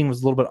seeding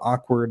was a little bit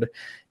awkward.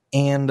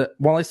 And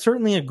while I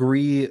certainly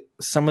agree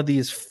some of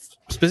these,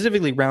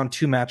 specifically round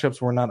 2 matchups,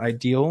 were not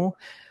ideal,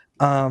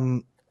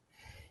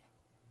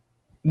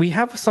 we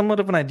have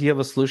somewhat of an idea of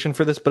a solution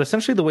for this. But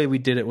essentially the way we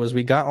did it was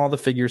we got all the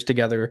figures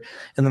together,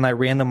 and then I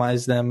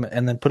randomized them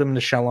and then put them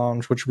into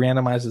Challenge, which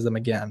randomizes them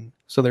again.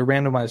 So they're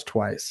randomized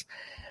twice.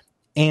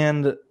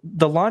 And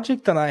the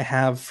logic that I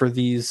have for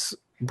these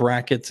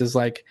brackets is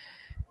like,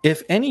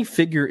 if any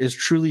figure is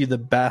truly the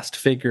best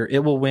figure, it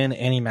will win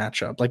any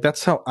matchup. Like,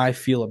 that's how I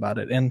feel about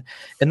it. And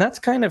that's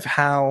kind of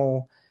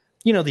how,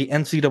 the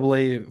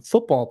NCAA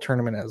football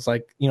tournament is.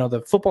 Like,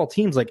 the football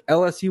teams, like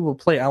LSU will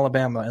play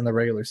Alabama in the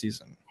regular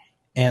season.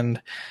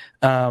 And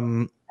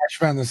March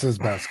Madness is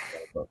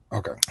basketball.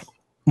 Okay.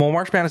 Well,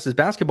 March Madness is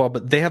basketball,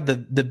 but they have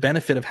the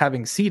benefit of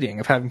having seeding,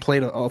 of having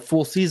played a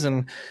full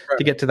season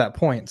to get to that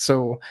point.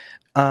 So,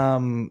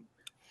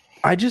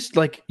 I just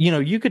like,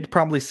 you could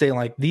probably say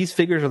like these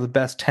figures are the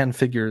best 10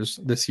 figures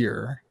this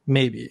year,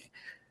 maybe.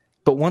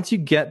 But once you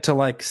get to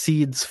like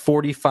seeds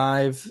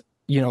 45,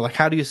 like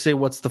how do you say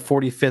what's the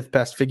 45th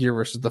best figure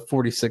versus the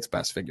 46th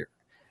best figure?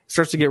 It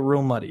starts to get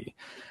real muddy.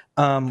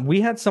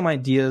 We had some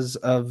ideas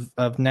of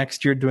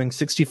next year doing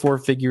 64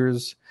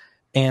 figures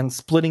and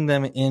splitting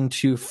them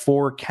into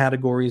 4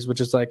 categories, which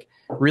is like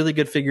really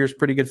good figures,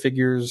 pretty good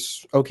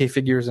figures, okay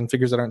figures, and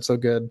figures that aren't so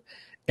good.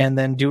 And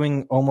then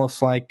doing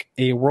almost like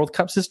a World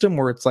Cup system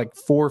where it's like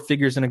 4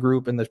 figures in a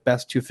group and the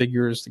best 2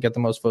 figures to get the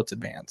most votes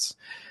advance.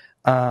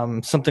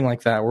 Something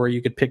like that, where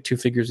you could pick 2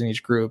 figures in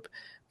each group.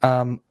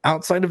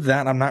 Outside of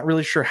that, I'm not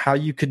really sure how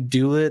you could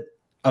do it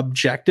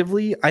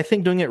objectively. I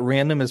think doing it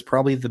random is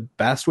probably the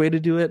best way to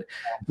do it,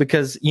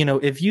 because,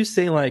 if you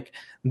say like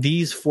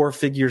these 4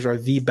 figures are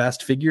the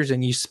best figures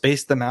and you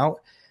space them out,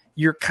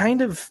 you're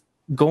kind of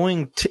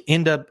going to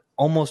end up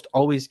almost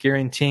always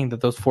guaranteeing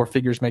that those 4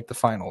 figures make the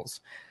finals.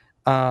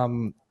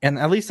 And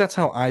at least that's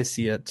how I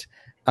see it.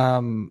 I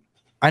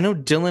know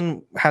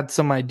Dylan had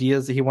some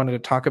ideas that he wanted to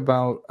talk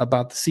about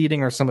the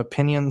seeding, or some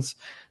opinions.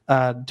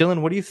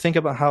 Dylan, what do you think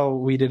about how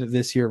we did it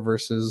this year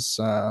versus,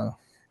 some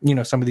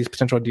of these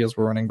potential ideas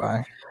we're running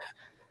by?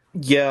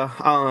 Yeah.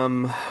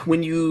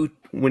 When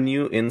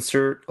you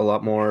insert a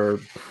lot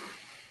more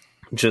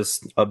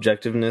just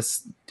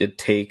objectiveness, it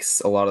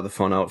takes a lot of the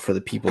fun out for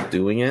the people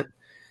doing it.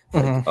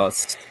 Like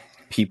us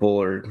people,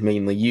 or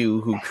mainly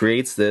you who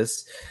creates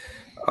this.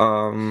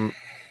 I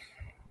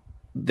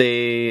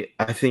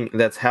think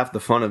that's half the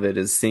fun of it,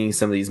 is seeing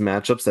some of these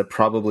matchups that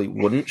probably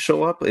wouldn't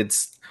show up.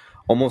 It's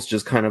almost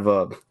just kind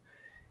of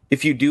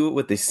if you do it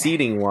with the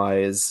seeding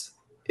wise,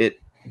 it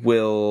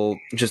will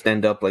just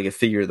end up like a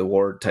figure of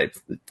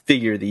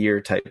the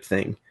year type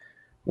thing,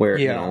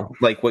 where,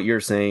 like what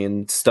you're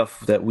saying,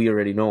 stuff that we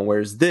already know.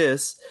 Whereas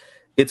this,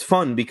 it's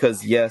fun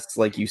because yes,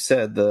 like you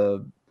said,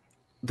 the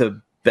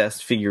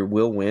best figure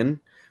will win,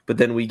 but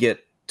then we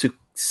get to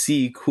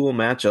see cool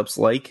matchups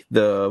like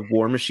the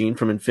War Machine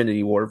from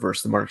Infinity War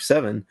versus the Mark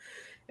 7.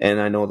 And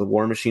I know the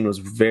War Machine was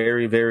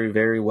very, very,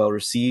 very well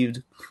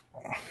received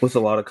with a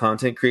lot of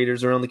content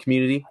creators around the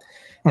community.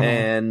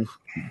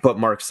 But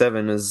Mark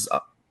 7 is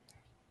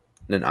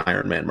an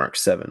Iron Man Mark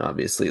 7,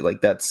 obviously.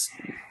 Like, that's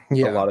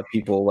a lot of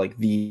people like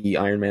the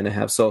Iron Man to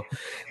have. So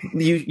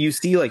you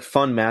see like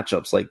fun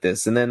matchups like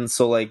this. And then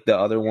so like the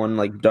other one,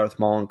 like Darth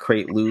Maul and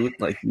Crate Loot,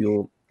 like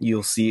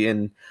you'll see.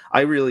 And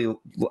I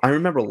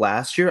remember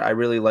last year I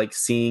really liked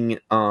seeing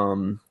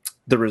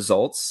the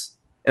results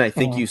and I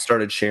think you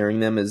started sharing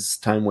them as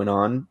time went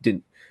on.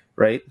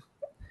 Right?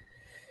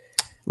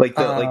 Like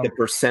the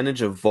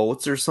percentage of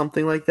votes or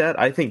something like that.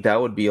 I think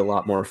that would be a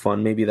lot more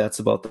fun. Maybe that's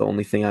about the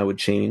only thing I would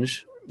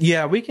change.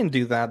 Yeah, we can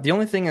do that. The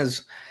only thing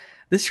is,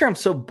 this year I'm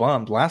so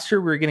bummed. Last year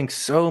we were getting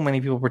so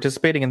many people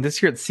participating, and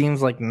this year it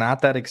seems like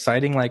not that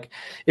exciting. Like,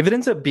 if it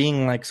ends up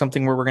being like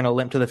something where we're going to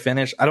limp to the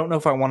finish, I don't know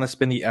if I want to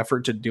spend the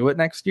effort to do it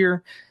next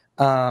year.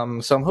 So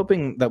I'm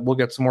hoping that we'll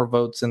get some more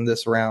votes in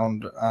this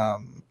round.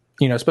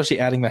 Especially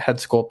adding the head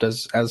sculpt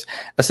as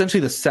essentially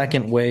the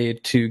second way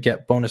to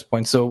get bonus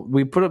points. So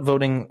we put up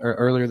voting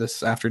earlier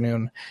this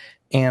afternoon.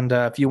 And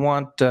if you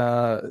want,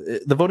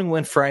 the voting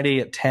went Friday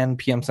at 10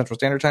 p.m. Central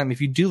Standard Time.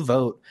 If you do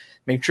vote,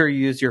 make sure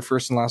you use your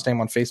first and last name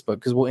on Facebook,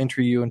 because we'll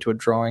enter you into a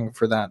drawing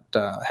for that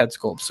head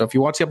sculpt. So if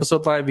you watch the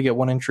episode live, you get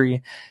one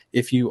entry.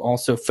 If you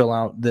also fill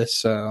out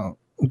this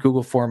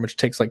Google form, which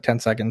takes like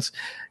 10 seconds,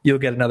 you'll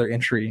get another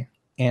entry.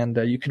 And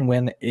you can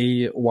win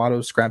a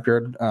Watto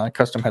Scrapyard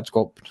custom head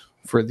sculpt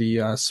for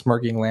the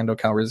smirking Lando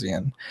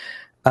Calrissian.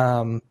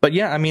 But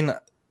yeah, I mean,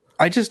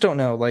 I just don't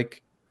know.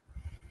 Like,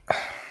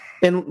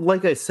 and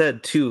like I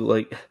said too,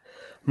 like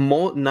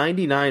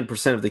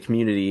 99% of the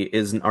community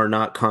are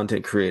not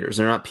content creators.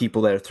 They're not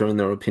people that are throwing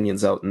their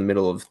opinions out in the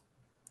middle of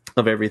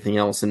everything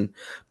else and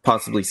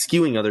possibly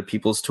skewing other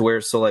people's to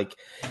where. So like,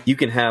 you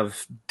can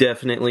have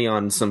definitely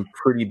on some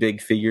pretty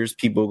big figures,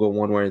 people go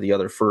one way or the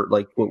other for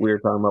like what we were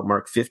talking about,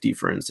 Mark 50,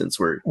 for instance,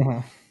 where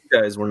you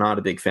guys were not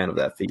a big fan of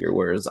that figure,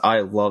 whereas I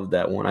love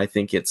that one. I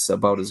think it's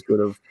about as good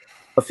of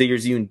a figure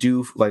as you can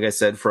do, like I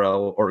said, for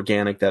how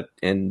organic that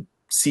and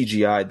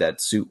CGI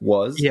that suit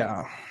was.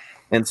 Yeah.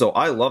 And so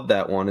I love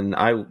that one, and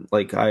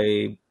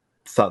I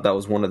thought that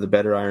was one of the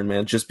better Iron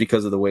Man just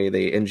because of the way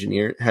they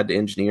had to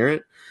engineer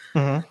it.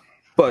 Mm-hmm.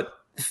 But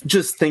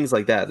just things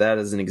like that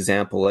is an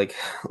example. Like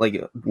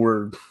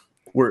we're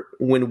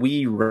when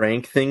we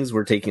rank things,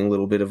 we're taking a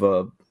little bit of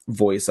a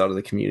voice out of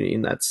the community,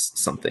 and that's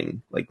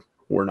something like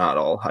we're not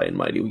all high and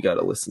mighty. We got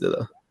to listen to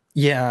the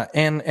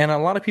and a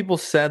lot of people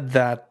said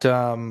that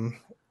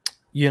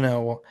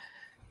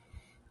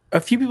a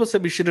few people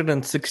said we should have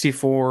done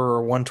 64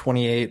 or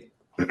 128.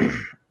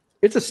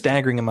 It's a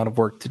staggering amount of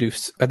work to do.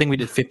 I think we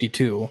did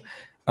 52.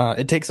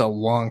 It takes a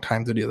long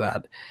time to do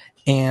that.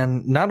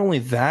 And not only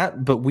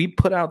that, but we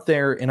put out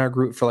there in our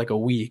group for like a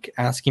week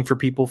asking for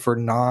people for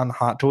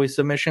non-Hot Toy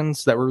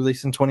submissions that were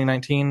released in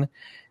 2019.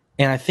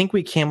 And I think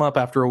we came up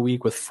after a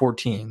week with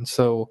 14.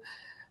 So,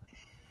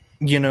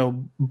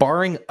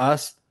 barring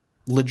us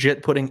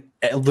legit putting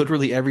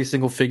literally every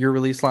single figure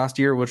released last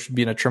year, which would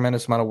be a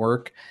tremendous amount of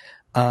work,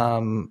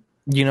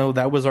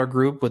 that was our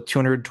group with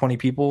 220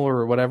 people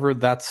or whatever.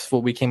 That's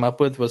what we came up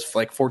with, was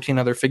like 14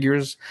 other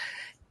figures.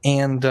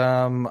 And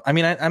I'm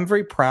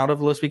very proud of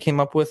the list we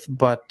came up with,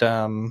 but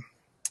I'm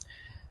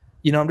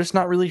just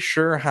not really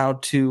sure how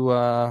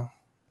to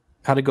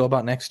go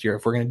about next year,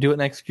 if we're going to do it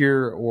next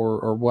year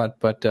or what.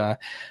 But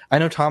I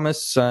know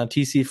Thomas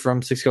TC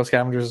from Six Scale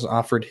Scavengers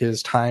offered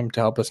his time to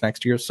help us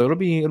next year, so it'll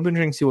be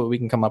interesting to see what we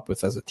can come up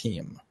with as a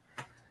team.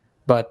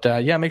 But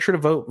make sure to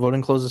vote.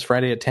 Voting closes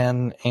Friday at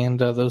 10, and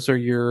those are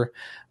going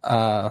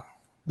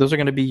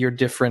to be your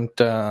different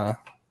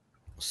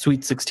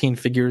Sweet 16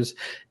 figures,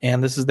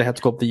 and this is the head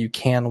sculpt that you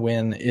can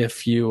win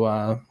if you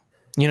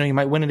you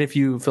might win it if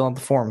you fill out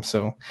the form.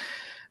 So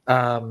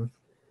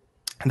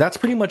that's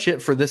pretty much it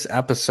for this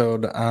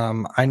episode.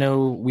 I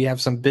know we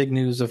have some big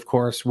news, of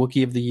course.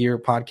 Wookiee of the Year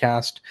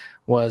podcast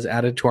was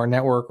added to our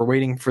network. We're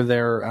waiting for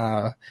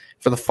their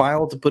for the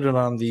file to put it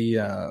on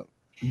the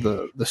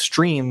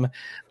stream,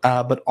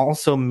 but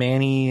also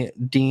Manny,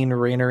 Dean,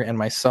 Rayner, and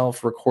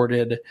myself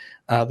recorded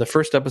the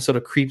first episode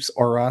of Creeps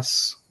or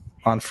Us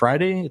on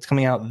Friday. It's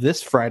coming out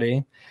this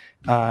Friday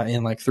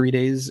in like 3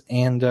 days,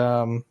 and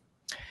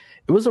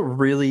it was a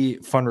really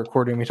fun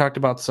recording. We talked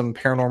about some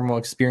paranormal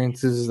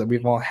experiences that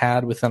we've all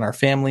had within our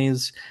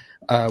families.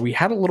 We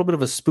had a little bit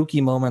of a spooky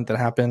moment that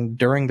happened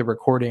during the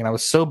recording, and I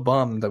was so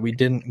bummed that we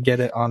didn't get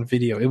it on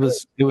video. It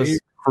was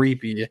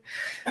creepy.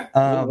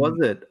 What was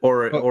it?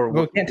 Or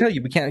we can't tell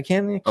you. We can't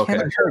tell you.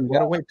 We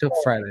gotta wait till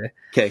Friday.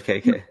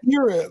 Okay. You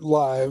hear it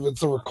live.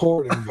 It's a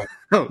recording,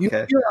 but you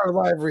hear our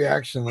live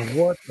reaction. Like,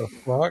 what the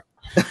fuck?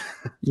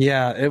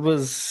 Yeah, it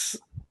was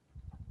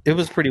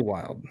pretty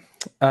wild.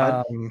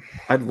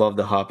 I'd love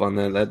to hop on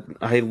that.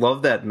 I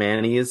love that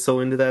Manny is so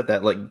into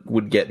that like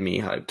would get me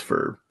hyped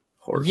for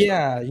horror.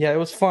 Yeah, it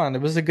was fun.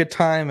 It was a good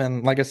time,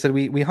 and like I said,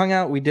 we hung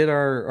out. We did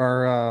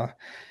our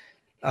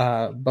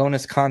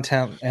bonus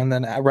content, and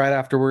then right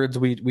afterwards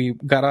we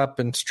got up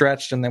and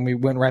stretched, and then we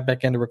went right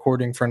back into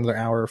recording for another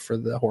hour for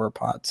the horror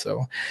pod.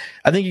 So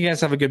I think you guys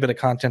have a good bit of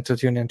content to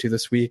tune into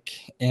this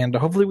week, and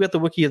hopefully we got the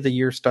Wookiee of the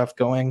Year stuff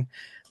going.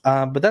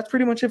 But that's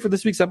pretty much it for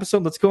this week's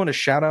episode. Let's go into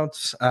shout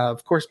outs.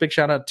 Of course, big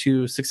shout out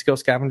to Six Scale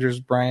Scavengers,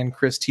 Brian,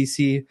 Chris,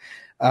 TC,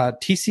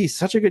 TC,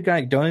 such a good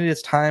guy, donated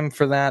his time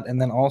for that,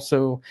 and then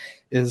also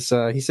he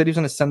said he was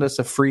going to send us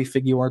a free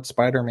figure art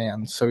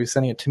Spider-Man, so he's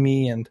sending it to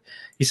me, and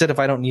he said if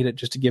I don't need it,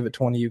 just to give it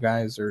to one of you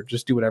guys or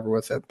just do whatever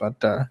with it. But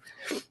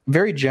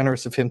very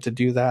generous of him to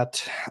do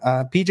that.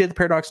 PJ the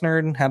Paradox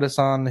Nerd had us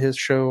on his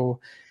show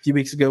a few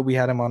weeks ago. We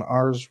had him on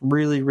ours.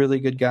 Really, really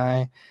good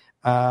guy.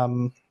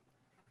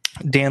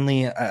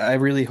 Danley, I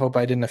really hope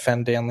I didn't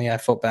offend Danley. I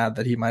felt bad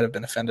that he might have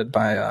been offended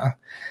by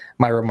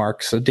my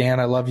remarks. So Dan,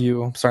 I love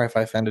you. I'm sorry if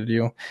I offended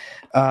you.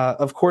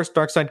 Of course,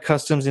 Darkside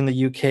Customs in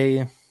the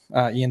UK.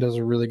 Ian does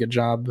a really good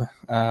job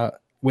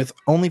with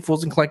Only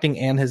Fools and Collecting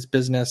and his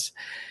business.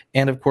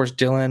 And of course,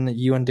 Dylan,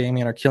 you and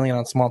Damien are killing it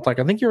on Small Talk.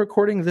 I think you're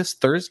recording this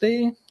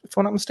Thursday, if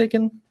I'm not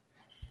mistaken.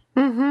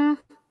 Mm-hmm.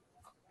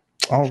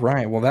 All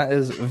right. Well, that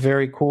is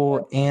very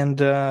cool.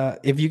 And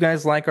if you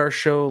guys like our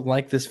show,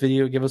 like this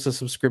video, give us a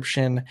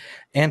subscription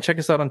and check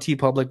us out on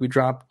TeePublic. We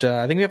dropped,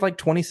 I think we have like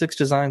 26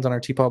 designs on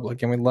our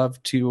TeePublic, and we'd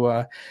love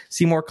to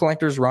see more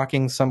collectors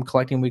rocking some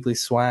Collecting Weekly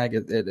swag.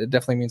 It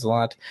definitely means a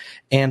lot.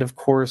 And of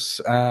course,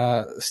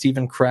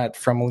 Stephen Krett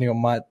from Millennial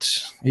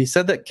Mutt, he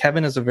said that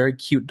Kevin is a very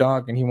cute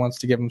dog and he wants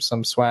to give him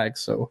some swag.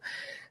 So,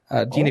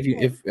 Dean,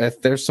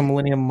 if there's some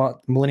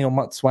Millennial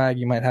Mutt swag,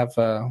 you might have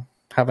a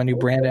new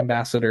brand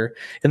ambassador.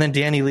 And then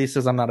Danny Lee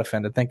says, I'm not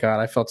offended. Thank God.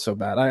 I felt so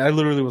bad. I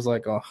literally was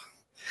like, oh.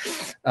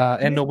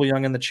 And Noble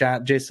Young in the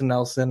chat, Jason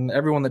Nelson,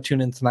 everyone that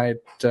tuned in tonight,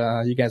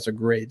 you guys are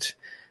great.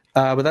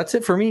 But that's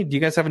it for me. Do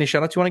you guys have any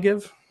shout outs you want to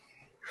give?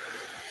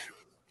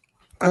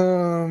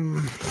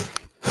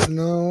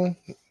 No.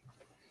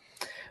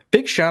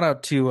 Big shout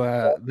out to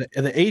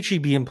the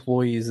HEB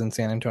employees in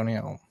San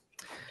Antonio.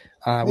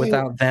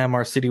 Without them,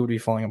 our city would be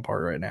falling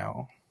apart right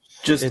now.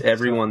 Just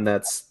everyone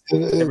that's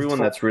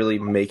really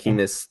making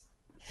this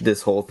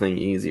whole thing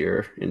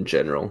easier in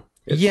general.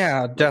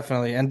 Yeah,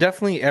 definitely. And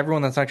definitely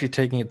everyone that's actually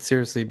taking it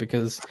seriously,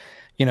 because,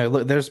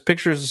 look, there's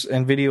pictures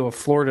and video of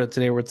Florida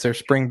today where it's their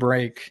spring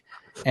break,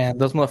 and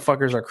those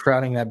motherfuckers are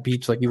crowding that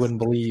beach like you wouldn't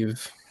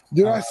believe.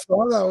 Dude, I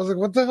saw that. I was like,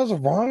 what the hell's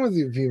wrong with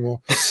you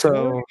people?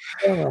 So,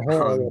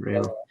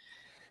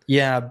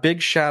 yeah,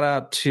 big shout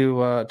out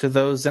to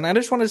those. And I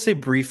just want to say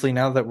briefly,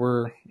 now that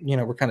we're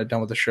kind of done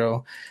with the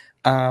show,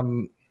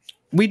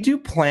 we do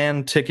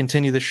plan to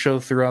continue the show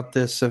throughout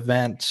this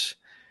event,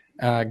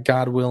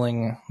 God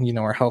willing,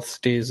 our health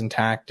stays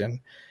intact. And,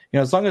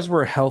 as long as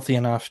we're healthy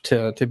enough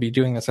to be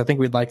doing this, I think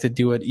we'd like to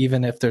do it,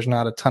 even if there's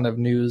not a ton of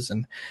news.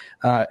 And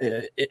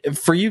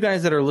for you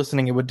guys that are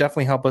listening, it would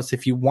definitely help us.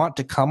 If you want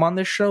to come on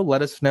this show,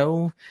 let us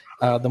know.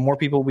 The more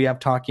people we have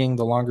talking,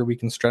 the longer we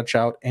can stretch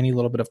out any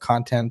little bit of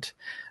content.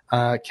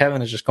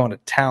 Kevin is just going to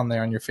town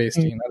there on your face,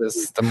 Dean. That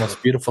is the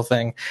most beautiful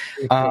thing.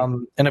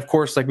 And of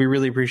course, we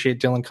really appreciate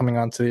Dylan coming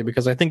on today,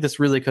 because I think this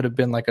really could have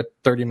been like a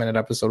 30-minute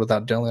episode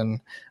without Dylan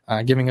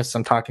giving us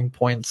some talking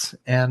points.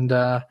 And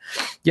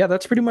yeah,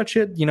 that's pretty much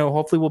it.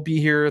 Hopefully we'll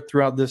be here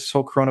throughout this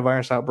whole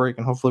coronavirus outbreak,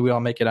 and hopefully we all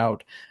make it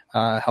out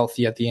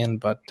healthy at the end.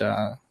 But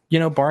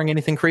barring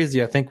anything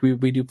crazy, I think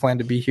we do plan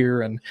to be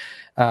here. And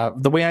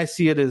the way I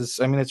see it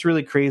is, it's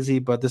really crazy,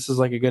 but this is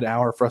like a good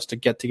hour for us to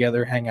get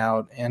together, hang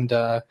out, and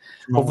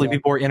hopefully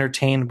people are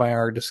entertained by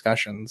our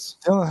discussions.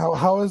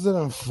 How is it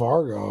in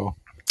Fargo?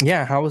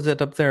 Yeah, how is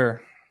it up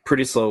there?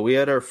 Pretty slow. We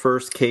had our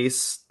first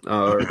case.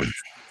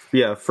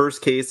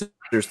 First case.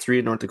 There's 3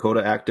 in North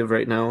Dakota active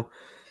right now.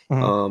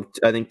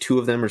 Mm-hmm. I think 2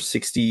 of them are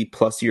 60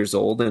 plus years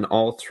old, and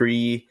all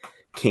 3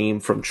 came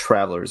from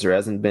travelers. There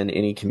hasn't been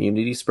any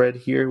community spread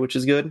here, which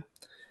is good.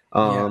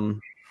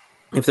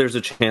 If there's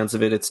a chance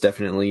of it, it's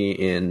definitely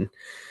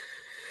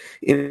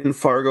in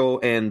Fargo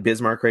and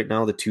Bismarck right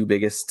now, the 2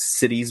 biggest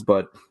cities.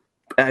 But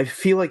I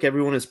feel like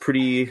everyone is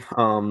pretty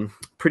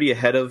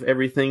ahead of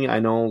everything. I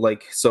know,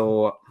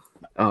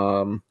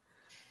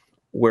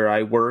 where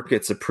I work,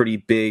 it's a pretty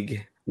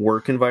big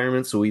work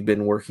environment, so we've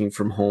been working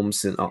from home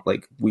since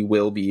we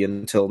will be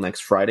until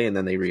next Friday, and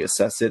then they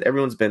reassess it.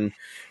 Everyone's been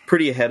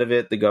pretty ahead of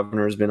it. The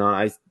governor's been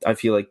on. I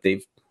feel like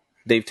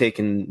they've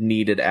taken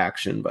needed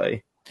action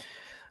by.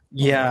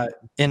 Yeah,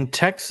 in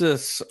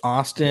Texas,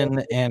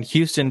 Austin and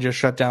Houston just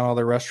shut down all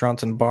their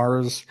restaurants and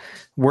bars.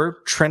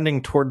 We're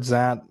trending towards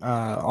that.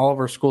 All of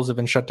our schools have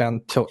been shut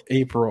down till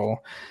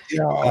April.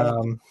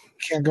 Yeah,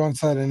 can't go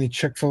inside any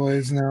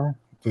Chick-fil-A's now.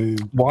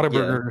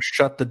 Whataburger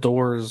shut the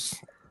doors.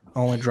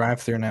 Only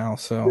drive-through now,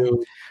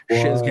 so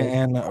shit's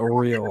getting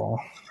real,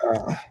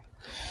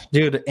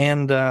 dude.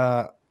 And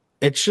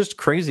it's just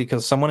crazy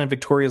because someone in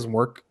Victoria's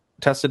work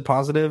tested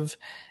positive,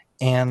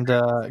 and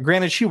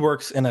granted, she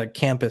works in a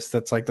campus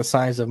that's like the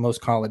size of most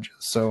colleges.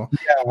 So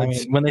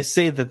when they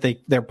say that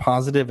they're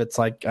positive, it's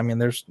like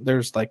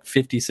there's like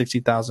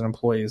 50,000-60,000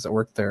 employees that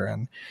work there,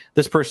 and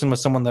this person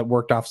was someone that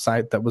worked off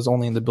site that was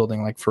only in the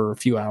building like for a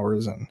few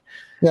hours, and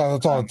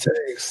that's all it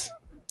takes.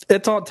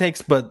 It's all it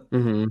takes, but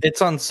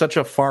it's on such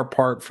a far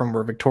part from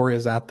where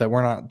Victoria's at that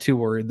we're not too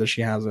worried that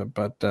she has it.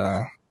 But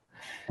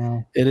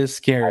it is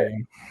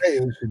scary.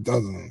 Hey, she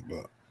doesn't.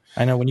 But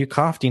I know when you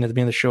coughed, Dean, at the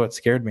beginning of the show, it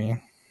scared me.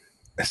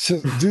 It's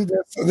just, dude,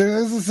 there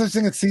isn't such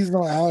thing as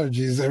seasonal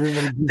allergies.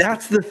 Everybody.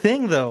 That's the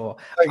thing, though.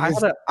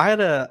 Like, I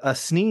had a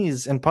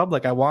sneeze in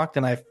public. I walked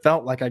and I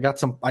felt like I got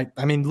some.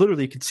 I mean,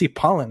 literally, you could see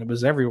pollen. It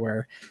was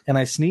everywhere, and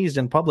I sneezed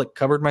in public,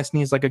 covered my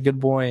sneeze like a good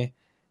boy,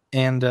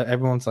 and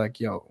everyone's like,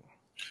 "Yo,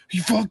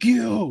 fuck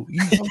you!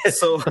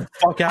 So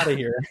fuck out of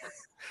here."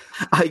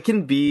 I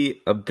can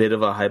be a bit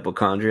of a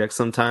hypochondriac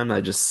sometimes.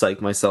 I just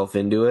psych myself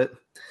into it.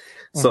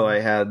 So I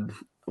had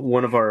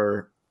one of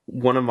our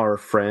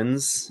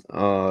friends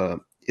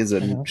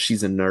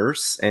she's a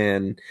nurse,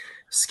 and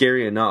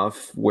scary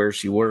enough, where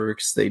she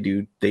works, they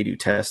do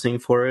testing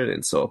for it,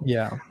 and so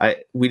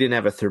we didn't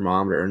have a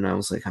thermometer, and I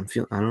was like, I'm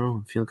feeling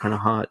kind of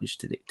hot. You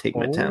should take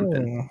my temp,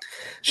 and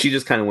she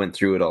just kind of went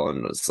through it all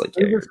and was like,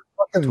 yeah, you're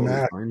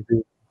totally fine.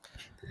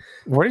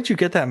 Where did you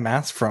get that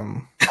mask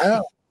from?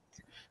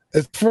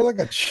 It's for like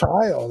a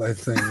child, I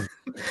think.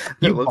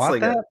 It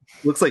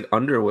looks like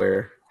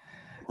underwear.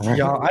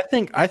 Y'all, I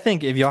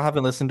think if y'all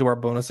haven't listened to our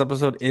bonus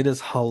episode, it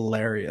is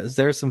hilarious.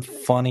 There's some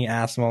funny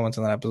ass moments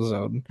in that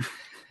episode.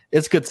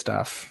 It's good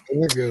stuff.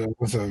 It's a good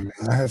episode.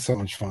 I had so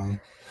much fun.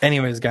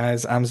 Anyways,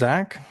 guys, I'm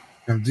Zach.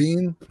 I'm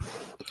Dean.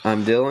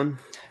 I'm Dylan.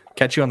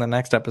 Catch you on the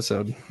next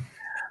episode.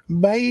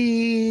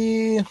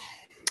 Bye.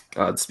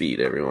 Godspeed,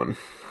 everyone.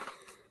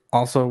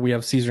 Also, we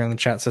have Caesar in the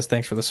chat, says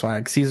thanks for the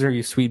swag. Caesar,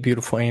 you sweet,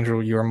 beautiful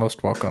angel, you are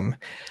most welcome.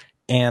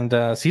 And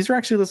Caesar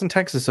actually lives in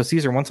Texas. So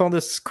Caesar, once all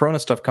this Corona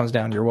stuff comes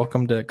down, you're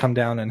welcome to come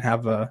down and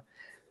have a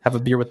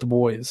beer with the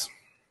boys.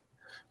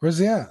 Where's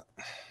he at?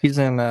 He's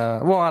in,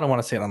 well, I don't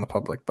want to say it on the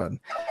public, but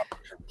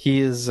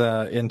he is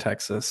in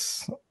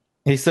Texas.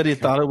 He said he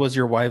thought it was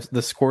your wife's,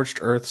 the Scorched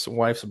Earth's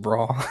wife's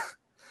bra.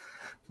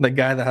 The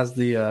guy that has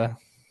the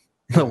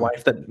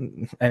wife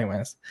that,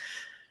 anyways.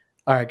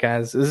 All right,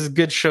 guys, this is a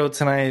good show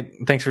tonight.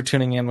 Thanks for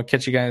tuning in. We'll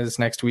catch you guys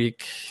next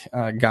week,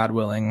 God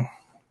willing.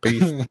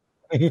 Peace.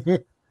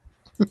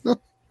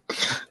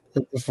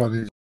 That's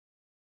funny.